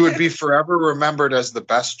 and you would be forever remembered as the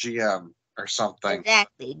best GM or something.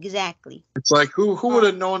 Exactly. It's like who would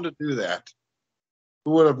have known to do that?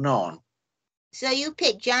 Who would have known? So you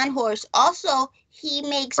picked John Horst. Also, he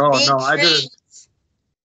makes Oh big no, trades.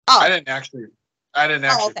 I didn't actually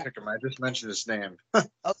okay. pick him. I just mentioned his name.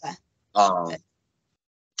 Okay.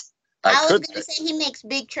 I was going to say he makes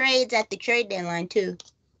big trades at the trade deadline too.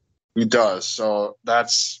 He does. So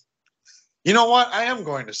that's, you know what? I am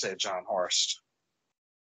going to say John Horst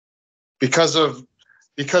because of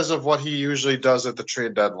what he usually does at the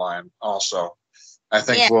trade deadline. Also, I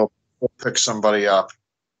think we'll pick somebody up.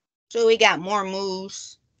 So we got more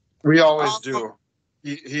moves. We always do.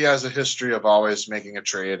 He has a history of always making a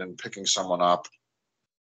trade and picking someone up.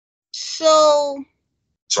 So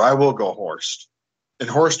I will go Horst. In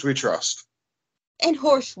Horst we trust. I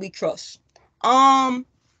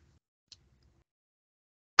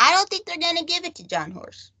don't think they're going to give it to John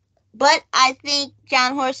Horst. But I think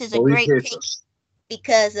John Horst is a great pick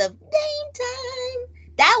because of Dame Time.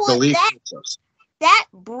 That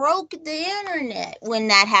broke the internet when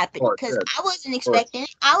that happened because I wasn't expecting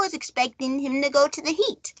it. I was expecting him to go to the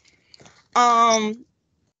Heat. But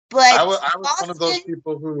I was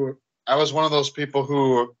one of those people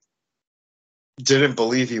who didn't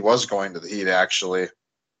believe he was going to the Heat, actually.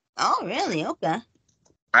 Oh, really? Okay.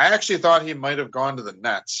 I actually thought he might have gone to the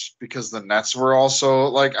Nets because the Nets were also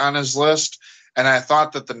like on his list. And I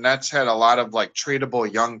thought that the Nets had a lot of like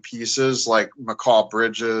tradable young pieces like McCall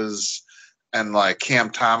Bridges and like Cam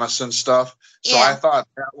Thomas and stuff. So I thought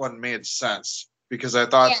that one made sense because I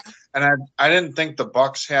thought, and I didn't think the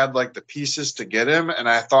Bucks had like the pieces to get him. And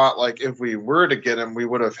I thought like if we were to get him, we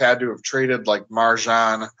would have had to have traded like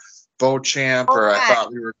Marjan, Beauchamp, or I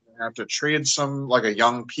thought we were going to have to trade some like a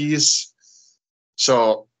young piece.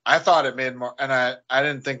 So I thought it made more, and I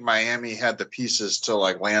didn't think Miami had the pieces to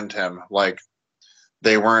like land him. Like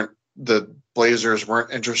the Blazers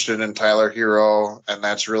weren't interested in Tyler Hero, and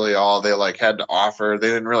that's really all they like had to offer. They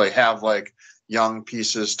didn't really have like young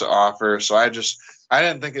pieces to offer. So I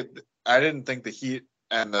didn't think the Heat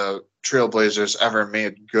and the Trailblazers ever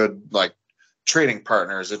made good like trading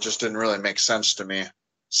partners. It just didn't really make sense to me.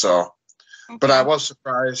 So, but I was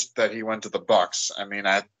surprised that he went to the Bucks. I mean,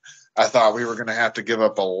 I thought we were going to have to give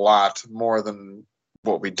up a lot more than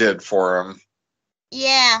what we did for him.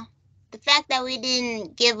 Yeah. The fact that we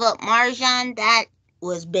didn't give up Marjan, that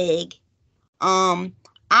was big. I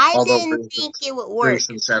didn't think it would work.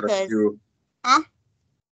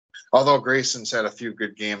 Although Grayson's had a few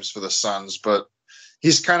good games for the Suns, but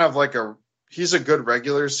he's kind of like he's a good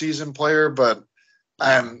regular season player, but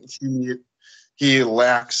he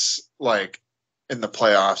lacks like in the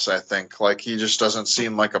playoffs, I think. Like he just doesn't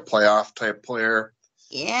seem like a playoff type player.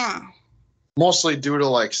 Yeah. Mostly due to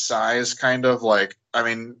like size, kind of like, I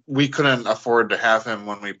mean, we couldn't afford to have him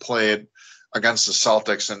when we played against the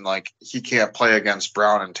Celtics, and like he can't play against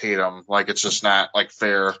Brown and Tatum. Like it's just not like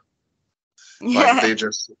fair. Like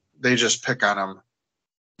they just pick on him,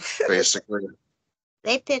 basically.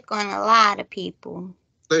 They pick on a lot of people.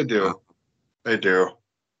 They do.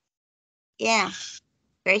 Yeah.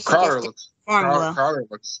 Crowder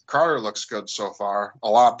looks good so far. A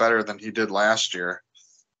lot better than he did last year.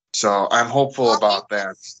 So I'm hopeful about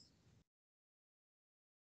that.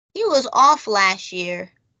 He was off last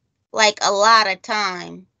year, like a lot of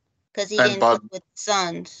time, because he didn't play with the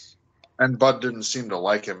Suns. And Bud didn't seem to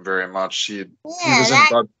like him very much.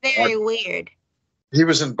 Very weird. He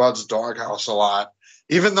was in Bud's doghouse a lot.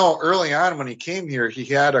 Even though early on when he came here, he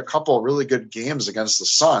had a couple really good games against the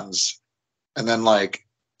Suns. And then like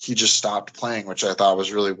he just stopped playing, which I thought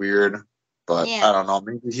was really weird. But I don't know.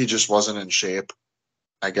 Maybe he just wasn't in shape.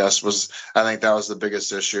 I think that was the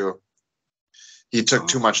biggest issue. He took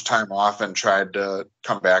too much time off and tried to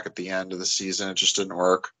come back at the end of the season. It just didn't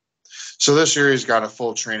work. So this year he's got a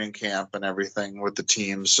full training camp and everything with the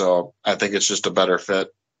team. So I think it's just a better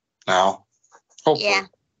fit now. Hopefully. Yeah.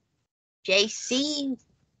 JC.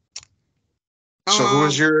 So who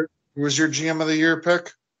was your GM of the year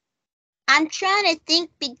pick? I'm trying to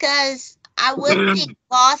think because I would pick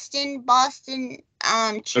Boston. Boston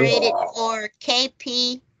traded for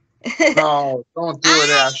KP. No, don't do it,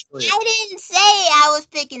 Ashley. I didn't say I was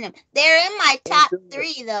picking them. They're in my top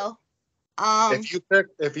 3 though.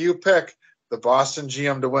 If you pick the Boston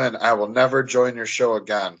GM to win, I will never join your show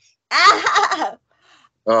again.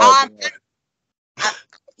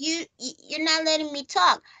 you're not letting me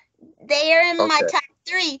talk. They are in my Okay. top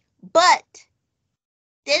 3, but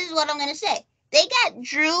this is what I'm gonna say. They got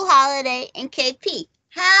Drew Holiday and KP.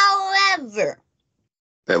 However,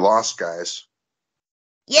 They lost guys.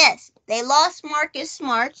 yes, they lost Marcus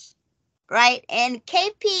Smarts, right? And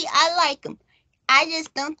KP, I like him. I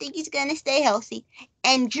just don't think he's gonna stay healthy.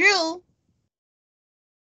 And Drew,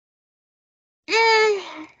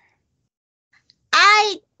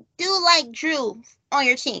 I do like Drew on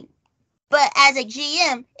your team. But as a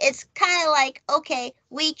GM, it's kind of like, okay,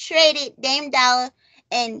 we traded Dame Dollar,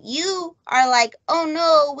 and you are like, oh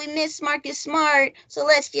no, we miss Marcus Smart, so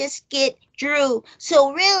let's just get Drew.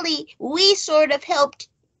 So really, we sort of helped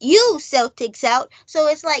you Celtics out. So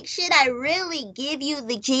it's like, should I really give you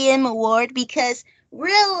the GM award? Because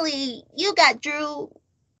really, you got Drew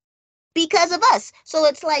because of us. So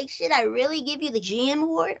it's like, should I really give you the GM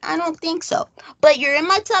award? I don't think so. But you're in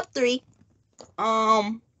my top 3.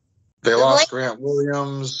 They The lost Lakers. Grant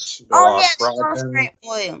Williams. They Oh yeah, lost they lost Brogdon, Grant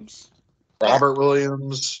Williams. Robert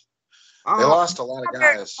Williams. They lost a lot of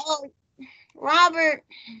Robert. guys. Oh, Robert.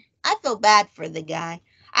 I feel bad for the guy.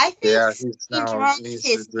 I think Yeah, he's something's now wrong with knee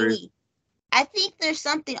his surgery. knee. I think there's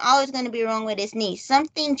something always going to be wrong with his knee.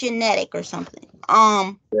 Something genetic or something.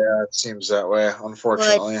 Yeah, it seems that way,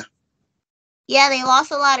 unfortunately. But yeah, they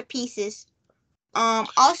lost a lot of pieces.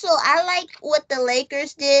 Also, I like what the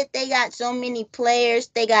Lakers did. They got so many players.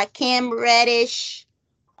 They got Cam Reddish.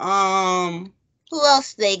 Who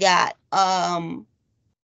else they got?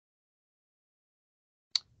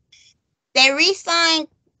 They re-signed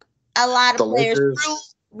a lot of The players.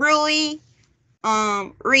 Lakers, Rui,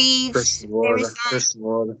 Reeves. Christian They Wood, re-signed. Christian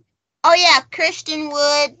Wood. Oh yeah, Christian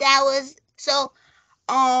Wood. That was so.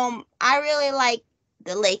 I really like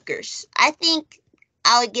the Lakers. I think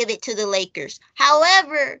I would give it to the Lakers.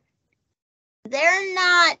 However, they're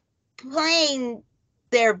not playing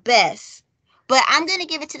their best. But I'm gonna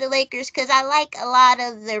give it to the Lakers because I like a lot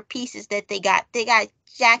of their pieces that they got. They got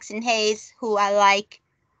Jackson Hayes, who I like.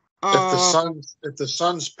 If the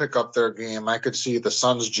Suns pick up their game, I could see the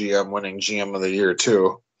Suns GM winning GM of the year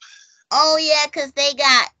too. Oh yeah, because they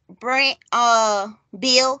got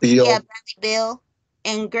Bill. Yeah, Bradley Bill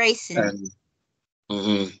and Grayson.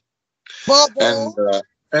 And Bobo.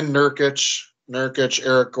 and Nurkic,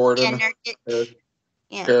 Eric Gordon. Yeah, Nurkic.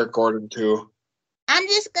 Eric Gordon too. I'm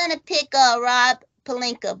just gonna pick Rob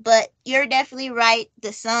Pelinka, but you're definitely right.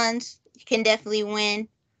 The Suns can definitely win.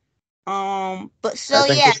 But so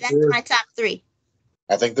yeah, that's my top 3.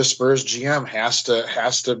 I think the Spurs GM has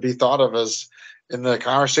to be thought of as in the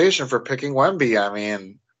conversation for picking Wemby. I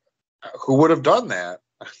mean, who would have done that?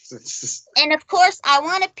 And of course, I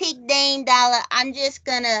want to pick Dame Dollar. I'm just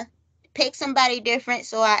gonna pick somebody different,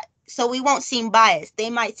 so we won't seem biased. They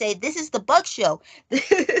might say this is the Bucks show.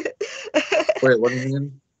 Wait, what do you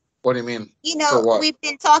mean? What do you mean? You know, we've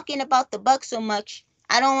been talking about the Bucks so much.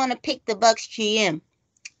 I don't want to pick the Bucks GM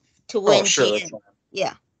to win. Oh, sure. GM.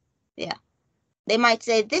 Yeah. They might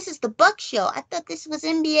say this is the Bucks show. I thought this was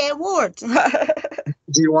NBA awards.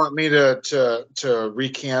 Do you want me to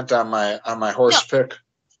recant on my horse pick?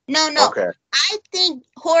 No. Okay. I think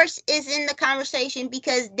horse is in the conversation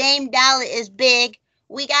because Dame Dollar is big.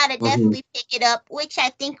 We gotta definitely pick it up, which I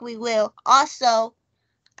think we will. Also,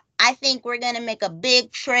 I think we're gonna make a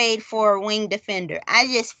big trade for a wing defender. I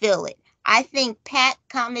just feel it. I think Pat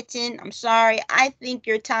Connaughton, I'm sorry, I think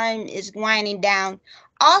your time is winding down.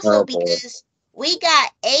 Also, because we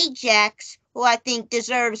got Ajax, who I think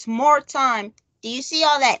deserves more time. Do you see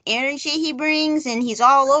all that energy he brings? And he's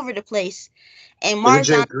all over the place. And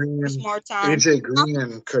AJ Green deserves more time.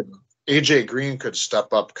 AJ Green could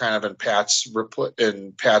step up kind of in Pat's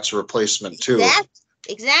replacement too.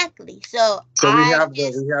 Exactly. So we have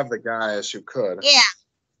the guys who could. Yeah.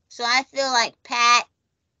 So I feel like Pat.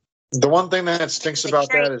 The one thing that stinks about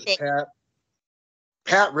that is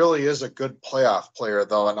Pat really is a good playoff player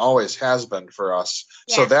though, and always has been for us.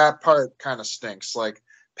 Yeah. So that part kind of stinks. Like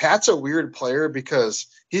Pat's a weird player because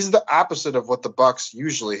he's the opposite of what the Bucks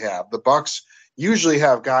usually have. The Bucks usually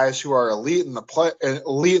have guys who are elite in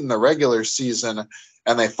the regular season,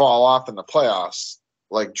 and they fall off in the playoffs,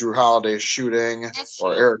 like Drew Holiday shooting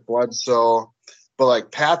or Eric Bledsoe. But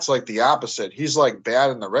like Pat's like the opposite. He's like bad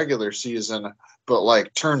in the regular season, but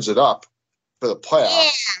like turns it up for the playoffs. Yeah.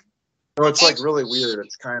 So it's like really weird.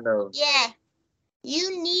 It's kind of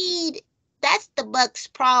that's the Bucks'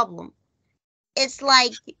 problem. It's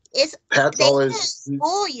like Pat's always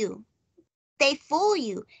fool you. They fool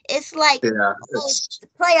you. It's like the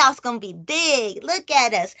playoffs gonna be big. Look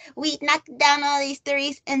at us. We knocked down all these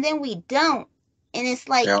threes and then we don't. And it's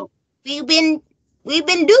like we've been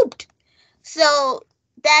duped. So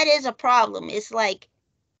that is a problem. It's like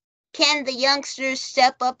can the youngsters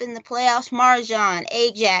step up in the playoffs? Marjan,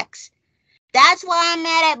 Ajax. That's why I'm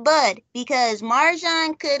mad at Bud, because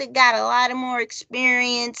Marjan could have got a lot of more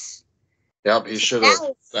experience. Yep, he should have.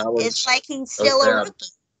 It's like he's still a rookie.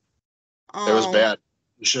 It was bad.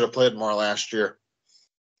 He should have played more last year.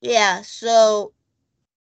 Yeah, so.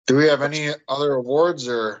 Do we have any other awards,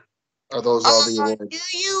 or are those all the awards?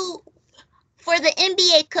 For the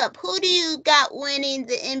NBA Cup, who do you got winning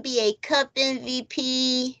the NBA Cup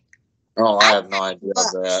MVP? Oh, I have no idea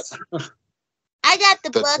of that. I got the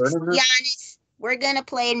Bucks, Giannis. We're going to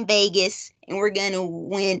play in Vegas, and we're going to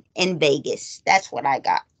win in Vegas. That's what I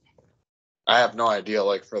got. I have no idea,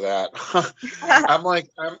 for that.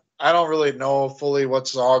 I don't really know fully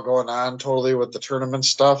what's all going on totally with the tournament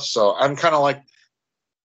stuff, so I'm kind of like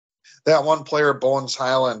that one player, Bones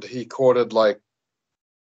Highland, he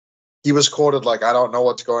was quoted I don't know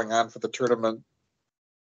what's going on for the tournament.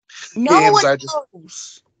 No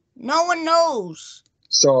one knows.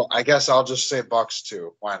 So I guess I'll just say Bucks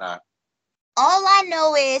too. Why not? All I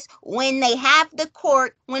know is when they have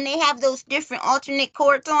those different alternate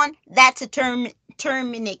courts on, that's a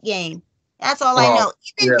tournament game. That's all I know.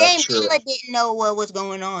 Even Dame Lillard didn't know what was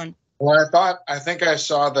going on. Well, I think I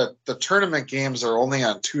saw that the tournament games are only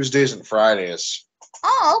on Tuesdays and Fridays.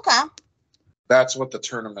 Oh, okay. That's what the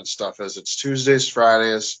tournament stuff is. It's Tuesdays,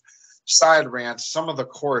 Fridays. Side rants. Some of the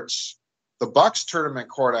courts, the Bucks tournament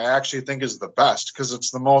court, I actually think is the best because it's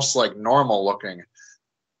the most normal looking.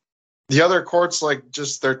 The other courts,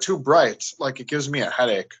 they're too bright. It gives me a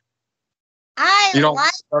headache. I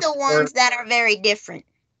like the ones that are very different.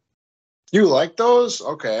 You like those?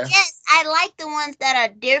 Okay. Yes, I like the ones that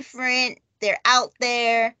are different. They're out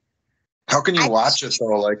there. How can you watch it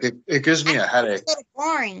though? It gives me a headache. It's a little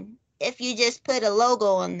boring if you just put a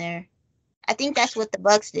logo on there. I think that's what the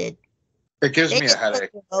Bucks did. It gives me a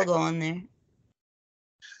headache. Put the logo on there.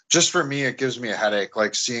 Just for me, it gives me a headache.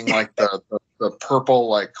 Seeing the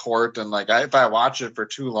purple court and if I watch it for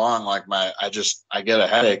too long, I get a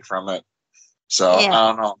headache from it. So yeah. I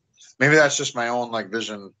don't know. Maybe that's just my own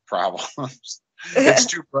vision problems. It's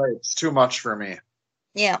too bright. It's too much for me.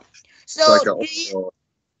 Yeah. So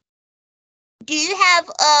do you have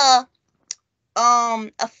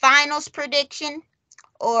a finals prediction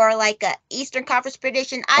or a Eastern Conference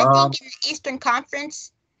prediction? I think in the Eastern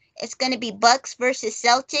Conference, it's going to be Bucks versus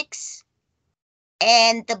Celtics,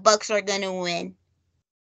 and the Bucks are going to win.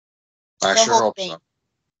 I sure hope so.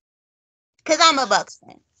 Because I'm a Bucks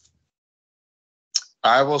fan.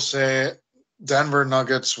 I will say Denver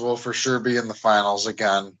Nuggets will for sure be in the finals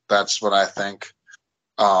again. That's what I think.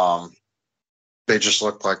 They just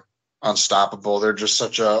look unstoppable. They're just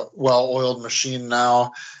such a well-oiled machine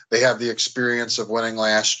now. They have the experience of winning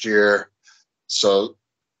last year. So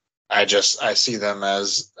I see them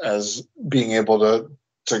as being able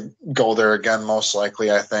to go there again, most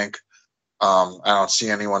likely, I think. I don't see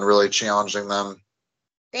anyone really challenging them.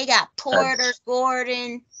 They got Porter,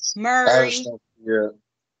 Gordon, Murray.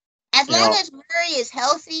 As long as Murray is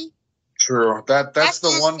healthy. True. That's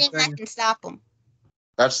the one thing that can stop him.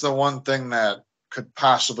 That's the one thing that could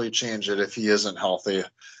possibly change it if he isn't healthy.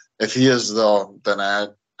 If he is, though, then I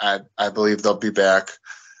believe they'll be back.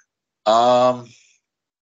 Yeah,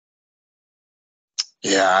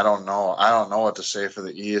 I don't know. I don't know what to say for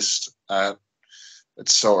the East.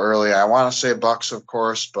 It's so early. I want to say Bucks, of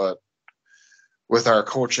course, but with our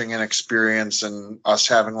coaching and experience and us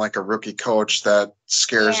having a rookie coach, that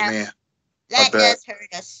scares me. That does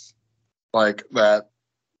hurt us. That.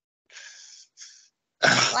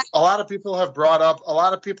 A lot of people have brought up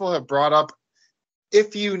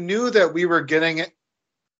if you knew that we were getting it,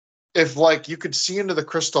 if you could see into the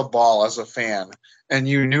crystal ball as a fan and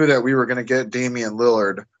you knew that we were going to get Damian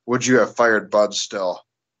Lillard, would you have fired Bud still?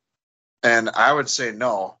 And I would say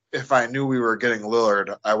no. If I knew we were getting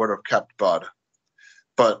Lillard, I would have kept Bud.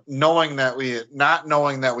 But not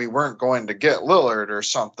knowing that we weren't going to get Lillard or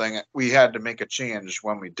something, we had to make a change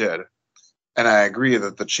when we did. And I agree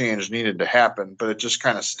that the change needed to happen, but it just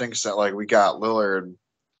kind of stinks that we got Lillard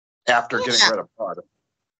after getting rid of Bud.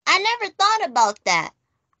 I never thought about that.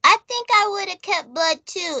 I think I would have kept Bud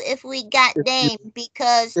too if we got Dame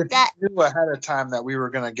because you knew ahead of time that we were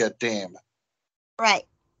going to get Dame. Right.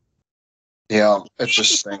 Yeah, it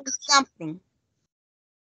just stinks. Something.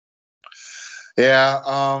 Yeah,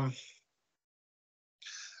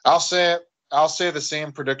 I'll say the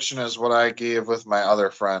same prediction as what I gave with my other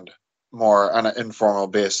friend, more on an informal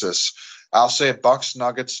basis. I'll say Bucks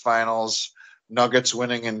Nuggets finals, Nuggets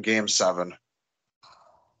winning in Game 7.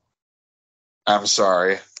 I'm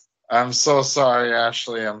sorry. I'm so sorry,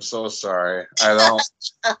 Ashley. I'm so sorry. I don't.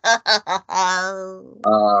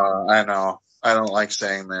 I know. I don't like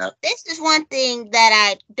saying that. This is one thing that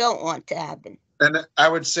I don't want to happen. And I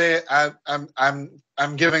would say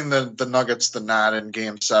I'm giving the Nuggets the nod in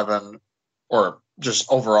Game 7, or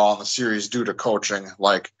just overall in the series due to coaching,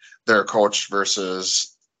 like their coach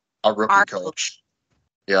versus a rookie coach.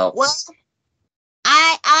 Yeah. Well,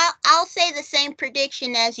 I'll say the same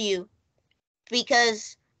prediction as you,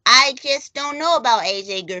 because I just don't know about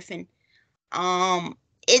AJ Griffin.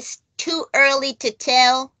 It's too early to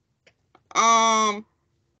tell.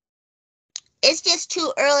 It's just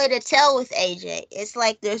too early to tell with AJ. It's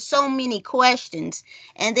like there's so many questions,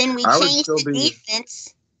 and then we change the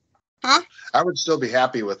defense. Huh? I would still be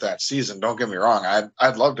happy with that season. Don't get me wrong.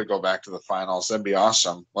 I'd love to go back to the finals. That'd be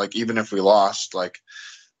awesome. Like, even if we lost, like,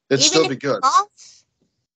 it'd still be good.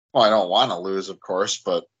 Well, I don't want to lose, of course,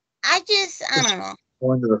 but I don't know.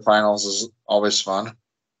 Going to the finals is always fun.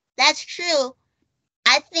 That's true.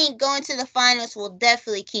 I think going to the finals will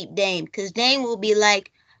definitely keep Dame, because Dame will be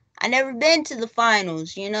like, I never been to the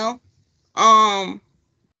finals, you know?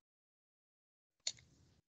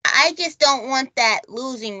 I just don't want that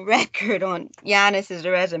losing record on Giannis's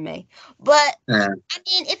resume. But, I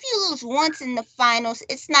mean, if you lose once in the finals,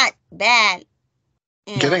 it's not bad.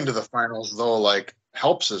 Getting to the finals, though, like,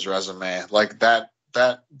 helps his resume. Like, that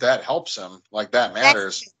helps him. Like, that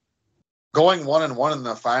matters. Going 1-1 in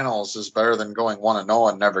the finals is better than going 1-0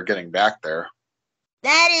 and never getting back there.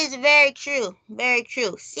 That is very true. Very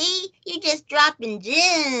true. See, you just dropping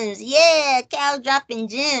gems. Yeah, Cal dropping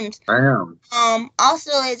gems. I am. Also,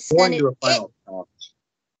 it's going to a final.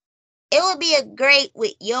 It would be a great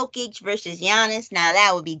with Jokic versus Giannis. Now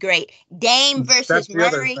that would be great. Dame versus That's the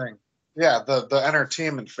Murray. Other thing. Yeah, the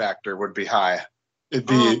entertainment factor would be high. It'd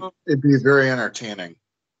be very entertaining.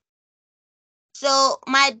 So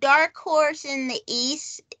my dark horse in the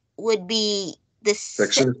East would be the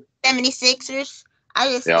 76ers. I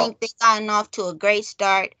just think they gotten off to a great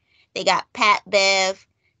start. They got Pat Bev,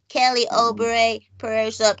 Kelly Oubre,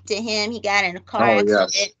 prayers up to him. He got in a car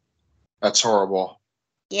accident. Yes. That's horrible.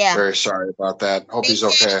 Yeah. Very sorry about that. Hope he's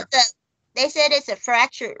okay. They said it's a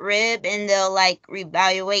fractured rib, and they'll, like,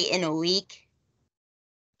 reevaluate in a week.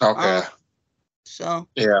 Okay. So.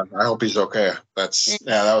 Yeah, I hope he's okay. That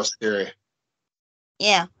was scary.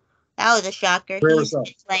 Yeah, that was a shocker. He's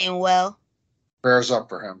playing well. Prayers up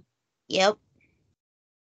for him. Yep.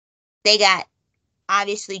 They got,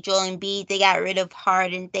 obviously, Joel Embiid. They got rid of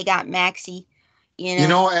Harden. They got Maxey. You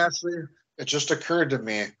know, Ashley, it just occurred to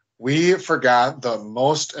me. We forgot the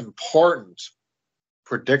most important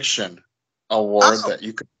prediction award that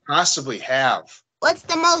you could possibly have. What's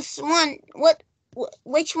the most one?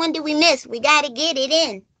 Which one did we miss? We got to get it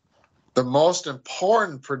in. The most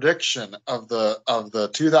important prediction of the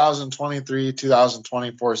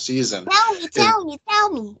 2023-2024 season. Tell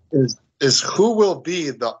me. Is who will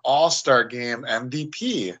be the All-Star Game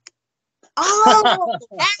MVP? Oh,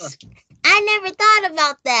 I never thought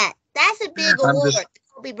about that. That's a big award.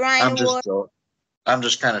 Kobe Bryant award. I'm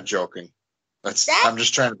just kind of joking. I'm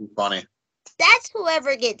just trying to be funny. That's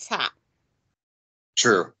whoever gets hot.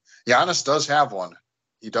 True. Giannis does have one.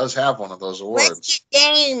 He does have one of those awards. Let's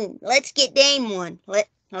get Dame one.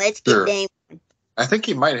 Let's get Dame one. I think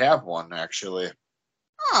he might have one, actually.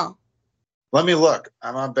 Oh. Let me look.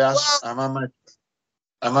 I'm on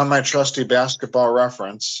my trusty basketball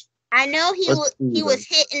reference. I know he was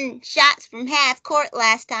hitting shots from half court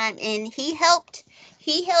last time, and he helped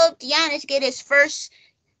Giannis get his first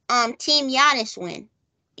team Giannis win.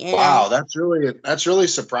 Wow, that's really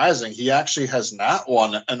surprising. He actually has not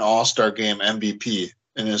won an All-Star Game MVP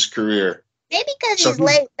in his career. Maybe because he's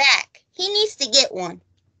laid back. He needs to get one.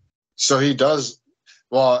 So he does.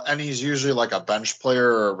 Well, and he's usually like a bench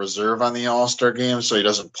player or a reserve on the All-Star Game, so he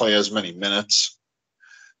doesn't play as many minutes.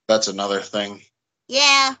 That's another thing.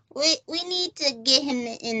 Yeah, we need to get him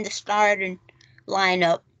in the starting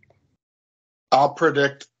lineup. I'll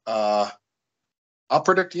predict Giannis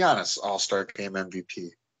All-Star Game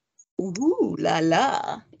MVP. Ooh la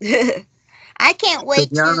la! I can't wait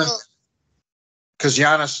because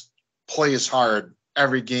Giannis plays hard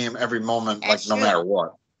every game, every moment, no matter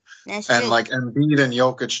what. That's and true. Like Embiid and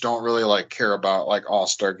Jokic don't really like care about like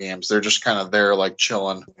All-Star games. They're just kind of there like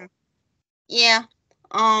chilling. Yeah.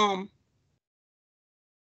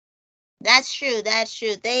 That's true.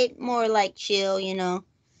 They more like chill, you know.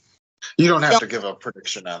 You don't have to give a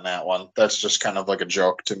prediction on that one. That's just kind of like a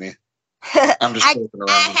joke to me. I'm just joking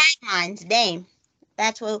around. I had mine's Dame.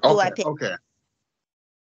 That's who I picked. Okay.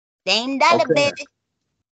 Dame Dollar, baby.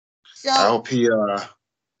 So I hope he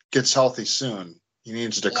gets healthy soon. He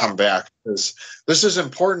needs to come back because this is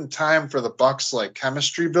important time for the Bucks, like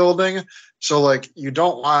chemistry building. So like you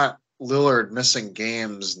don't want Lillard missing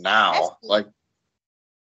games now.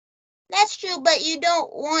 That's true, but you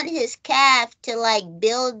don't want his calf to like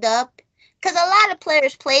build up, because a lot of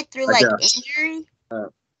players play through I like guess. injury,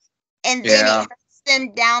 and then it hurts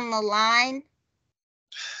them down the line.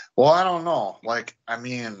 Well, I don't know. Like, I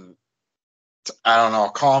mean, I don't know.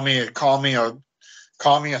 Call me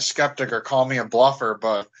a skeptic or call me a bluffer,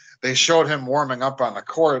 but they showed him warming up on the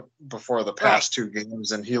court before the past 2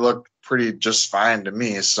 games, and he looked pretty just fine to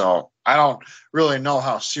me. So I don't really know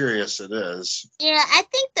how serious it is. Yeah, I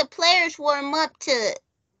think the players warm up to,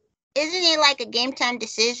 isn't it like a game time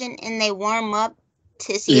decision, and they warm up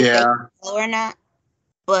to see if they can go or not?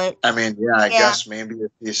 But I mean, I guess maybe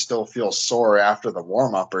if he still feels sore after the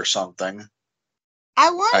warm up or something.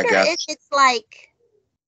 I wonder if it's like,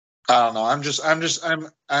 I don't know.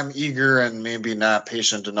 I'm eager and maybe not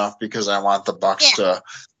patient enough because I want the Bucks to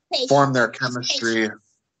form their chemistry.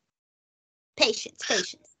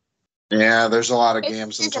 Patience. Yeah, there's a lot of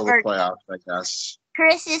games until the playoffs, I guess.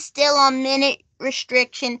 Chris is still on minute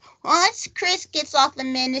restriction. Once Chris gets off the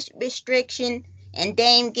minute restriction and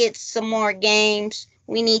Dame gets some more games,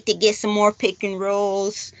 we need to get some more pick and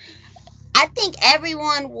rolls. I think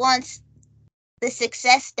everyone wants the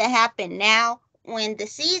success to happen now. When the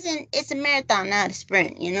season, it's a marathon, not a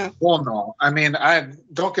sprint, you know? Well, no. I mean,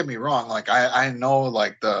 don't get me wrong. Like, I know,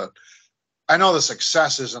 like, I know the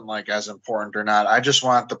success isn't, like, as important or not. I just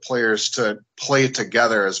want the players to play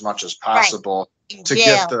together as much as possible to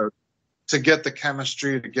get the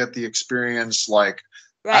chemistry, to get the experience. Like,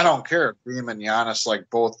 I don't care if Dame and Giannis, like,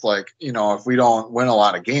 both, like, you know, if we don't win a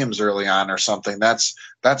lot of games early on or something, that's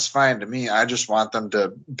fine to me. I just want them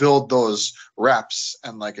to build those reps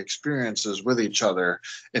and, like, experiences with each other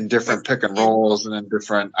in different pick and rolls and in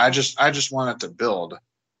different. I just want it to build.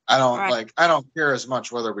 I don't care as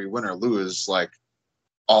much whether we win or lose, like,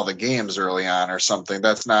 all the games early on or something.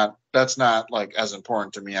 That's not like as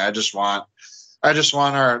important to me. I just want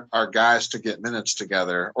our guys to get minutes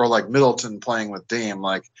together, or like Middleton playing with Dame.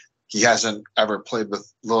 Like, he hasn't ever played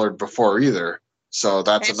with Lillard before either. So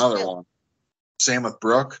that's another one. Same with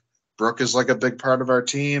Brook. Brook is like a big part of our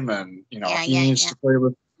team, and, you know, he needs to play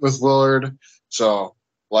with Lillard. So,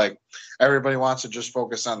 like, everybody wants to just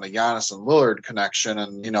focus on the Giannis and Lillard connection,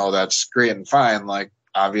 and, you know, that's great and fine. Like,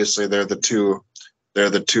 obviously they're the two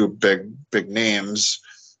big names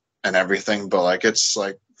and everything, but, like, it's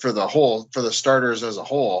like, for the starters as a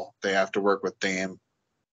whole, they have to work with Dame.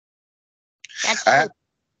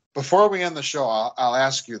 Before we end the show, I'll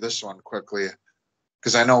ask you this one quickly,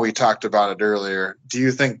 because I know we talked about it earlier. Do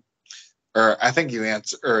you think, or I think you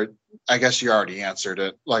answered, or I guess you already answered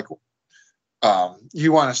it, like,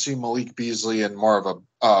 you want to see Malik Beasley in more of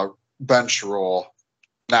a bench role,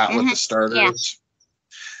 not with the starters?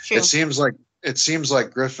 Yeah. It seems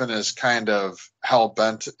like Griffin is kind of hell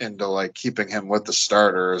bent into, like, keeping him with the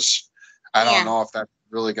starters. I don't know if that's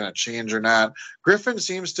really going to change or not. Griffin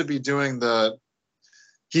seems to be doing I'm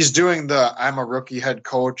a rookie head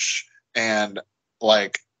coach, and,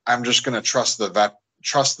 like, I'm just going to trust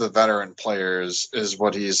the veteran players is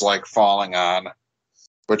what he's, like, falling on,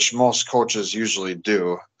 which most coaches usually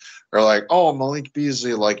do. Or, like, oh, Malik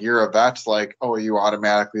Beasley, like, you're a vet, like, oh, you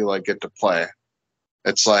automatically, like, get to play.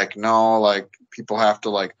 It's like, no, like, people have to,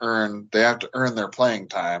 like, earn their playing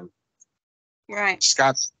time. Right.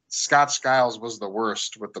 Scott Skiles was the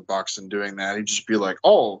worst with the Bucks in doing that. He'd just be like,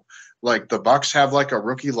 oh, like, the Bucks have, like, a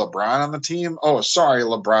rookie LeBron on the team. Oh, sorry,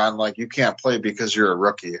 LeBron, like, you can't play because you're a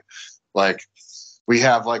rookie. Like, we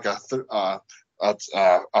have, like, a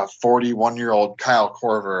 41-year-old Kyle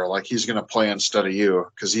Korver, like, he's going to play instead of you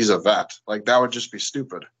because he's a vet. Like, that would just be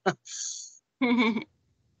stupid.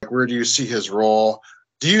 Where do you see his role?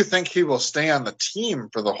 Do you think he will stay on the team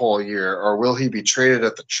for the whole year, or will he be traded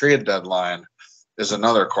at the trade deadline, is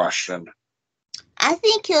another question. I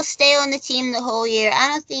think he'll stay on the team the whole year.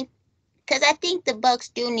 Because I think the Bucks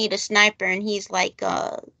do need a sniper, and he's like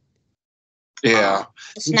a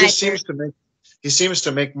sniper. He seems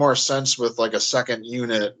to make more sense with, like, a second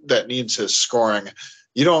unit that needs his scoring.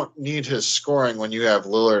 You don't need his scoring when you have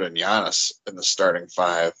Lillard and Giannis in the starting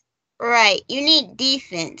 5. Right. You need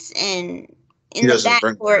defense, and in the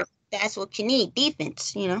backcourt, that's what you need,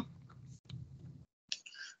 defense, you know?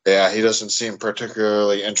 Yeah, he doesn't seem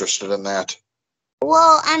particularly interested in that.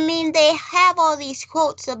 Well, I mean, they have all these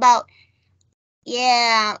quotes about,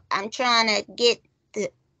 I'm trying to get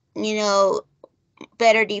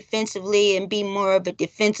better defensively and be more of a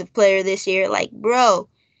defensive player this year. Like, bro.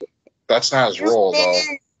 That's not his role, though.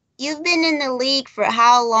 You've been in the league for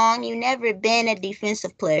how long? You've never been a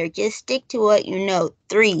defensive player. Just stick to what you know.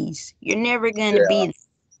 Threes. You're never going to be.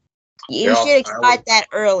 You should have tried that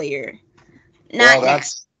earlier.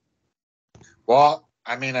 Well,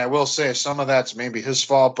 I mean, I will say some of that's maybe his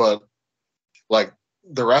fault, but like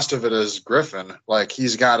the rest of it is Griffin. Like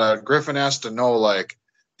Griffin has to know like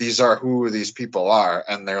these are who these people are,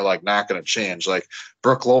 and they're like not going to change. Like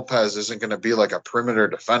Brook Lopez isn't going to be like a perimeter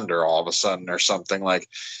defender all of a sudden or something. Like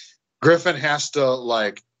Griffin has to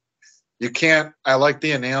like you can't. I like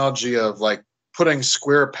the analogy of like putting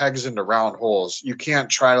square pegs into round holes. You can't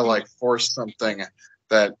try to like force something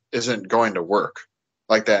that isn't going to work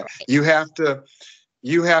like that. You have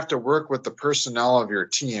to work with the personnel of your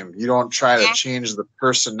team. You don't try to change the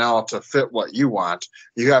personnel to fit what you want.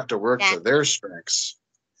 You have to work to their strengths.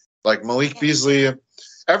 Like Malik Beasley,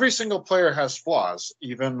 every single player has flaws.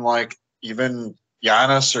 Even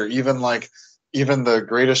Giannis or even the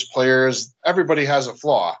greatest players, everybody has a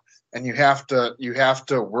flaw. And you have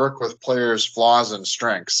to work with players' flaws and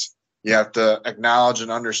strengths. You have to acknowledge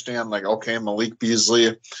and understand, like, okay, Malik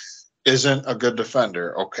Beasley isn't a good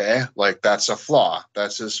defender. Okay, like that's a flaw.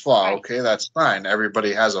 That's his flaw. Okay, that's fine.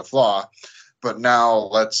 Everybody has a flaw, but now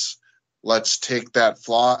let's take that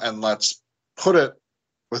flaw and let's put it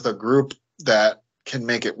with a group that can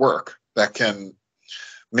make it work. That can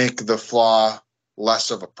make the flaw less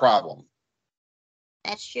of a problem.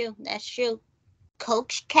 That's true. That's true.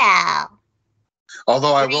 Coach Cal.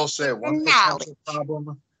 Although I will say one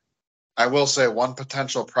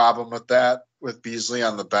potential problem with that, with Beasley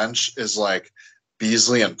on the bench, is like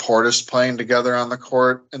Beasley and Portis playing together on the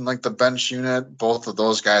court in like the bench unit. Both of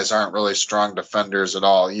those guys aren't really strong defenders at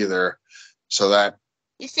all either. So that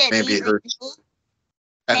you said maybe Beasley hurts.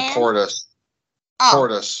 And Portis. Oh.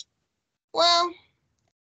 Portis. Well,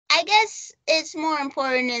 I guess it's more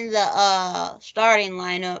important in the starting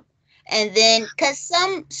lineup. And then, because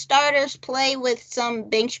some starters play with some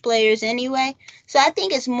bench players anyway, so I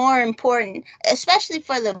think it's more important, especially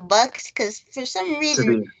for the Bucks, because for some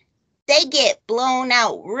reason they get blown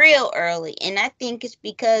out real early, and I think it's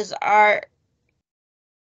because I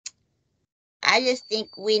just think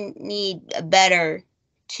we need a better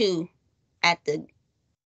two at the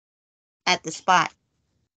spot.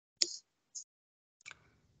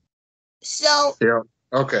 So yeah,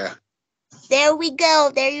 okay. There we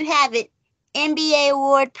go. There you have it. NBA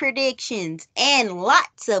award predictions and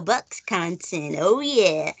lots of Bucks content. Oh,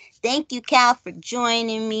 yeah. Thank you, Cal, for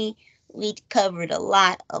joining me. We covered a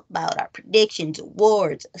lot about our predictions,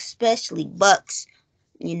 awards, especially Bucks,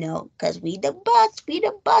 because we the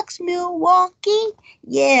Bucks, Milwaukee.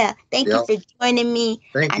 Yeah. Thank you for joining me.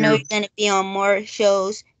 I know you're going to be on more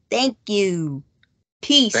shows. Thank you.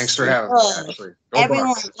 Peace. Thanks for having me, Ashley.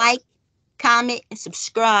 Everyone, like, comment, and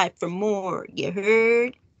subscribe for more. You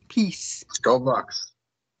heard? Peace. Let's go Bucks.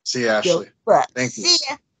 See you, Ashley. Go Bucks. Thank you. See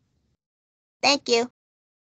ya. Thank you.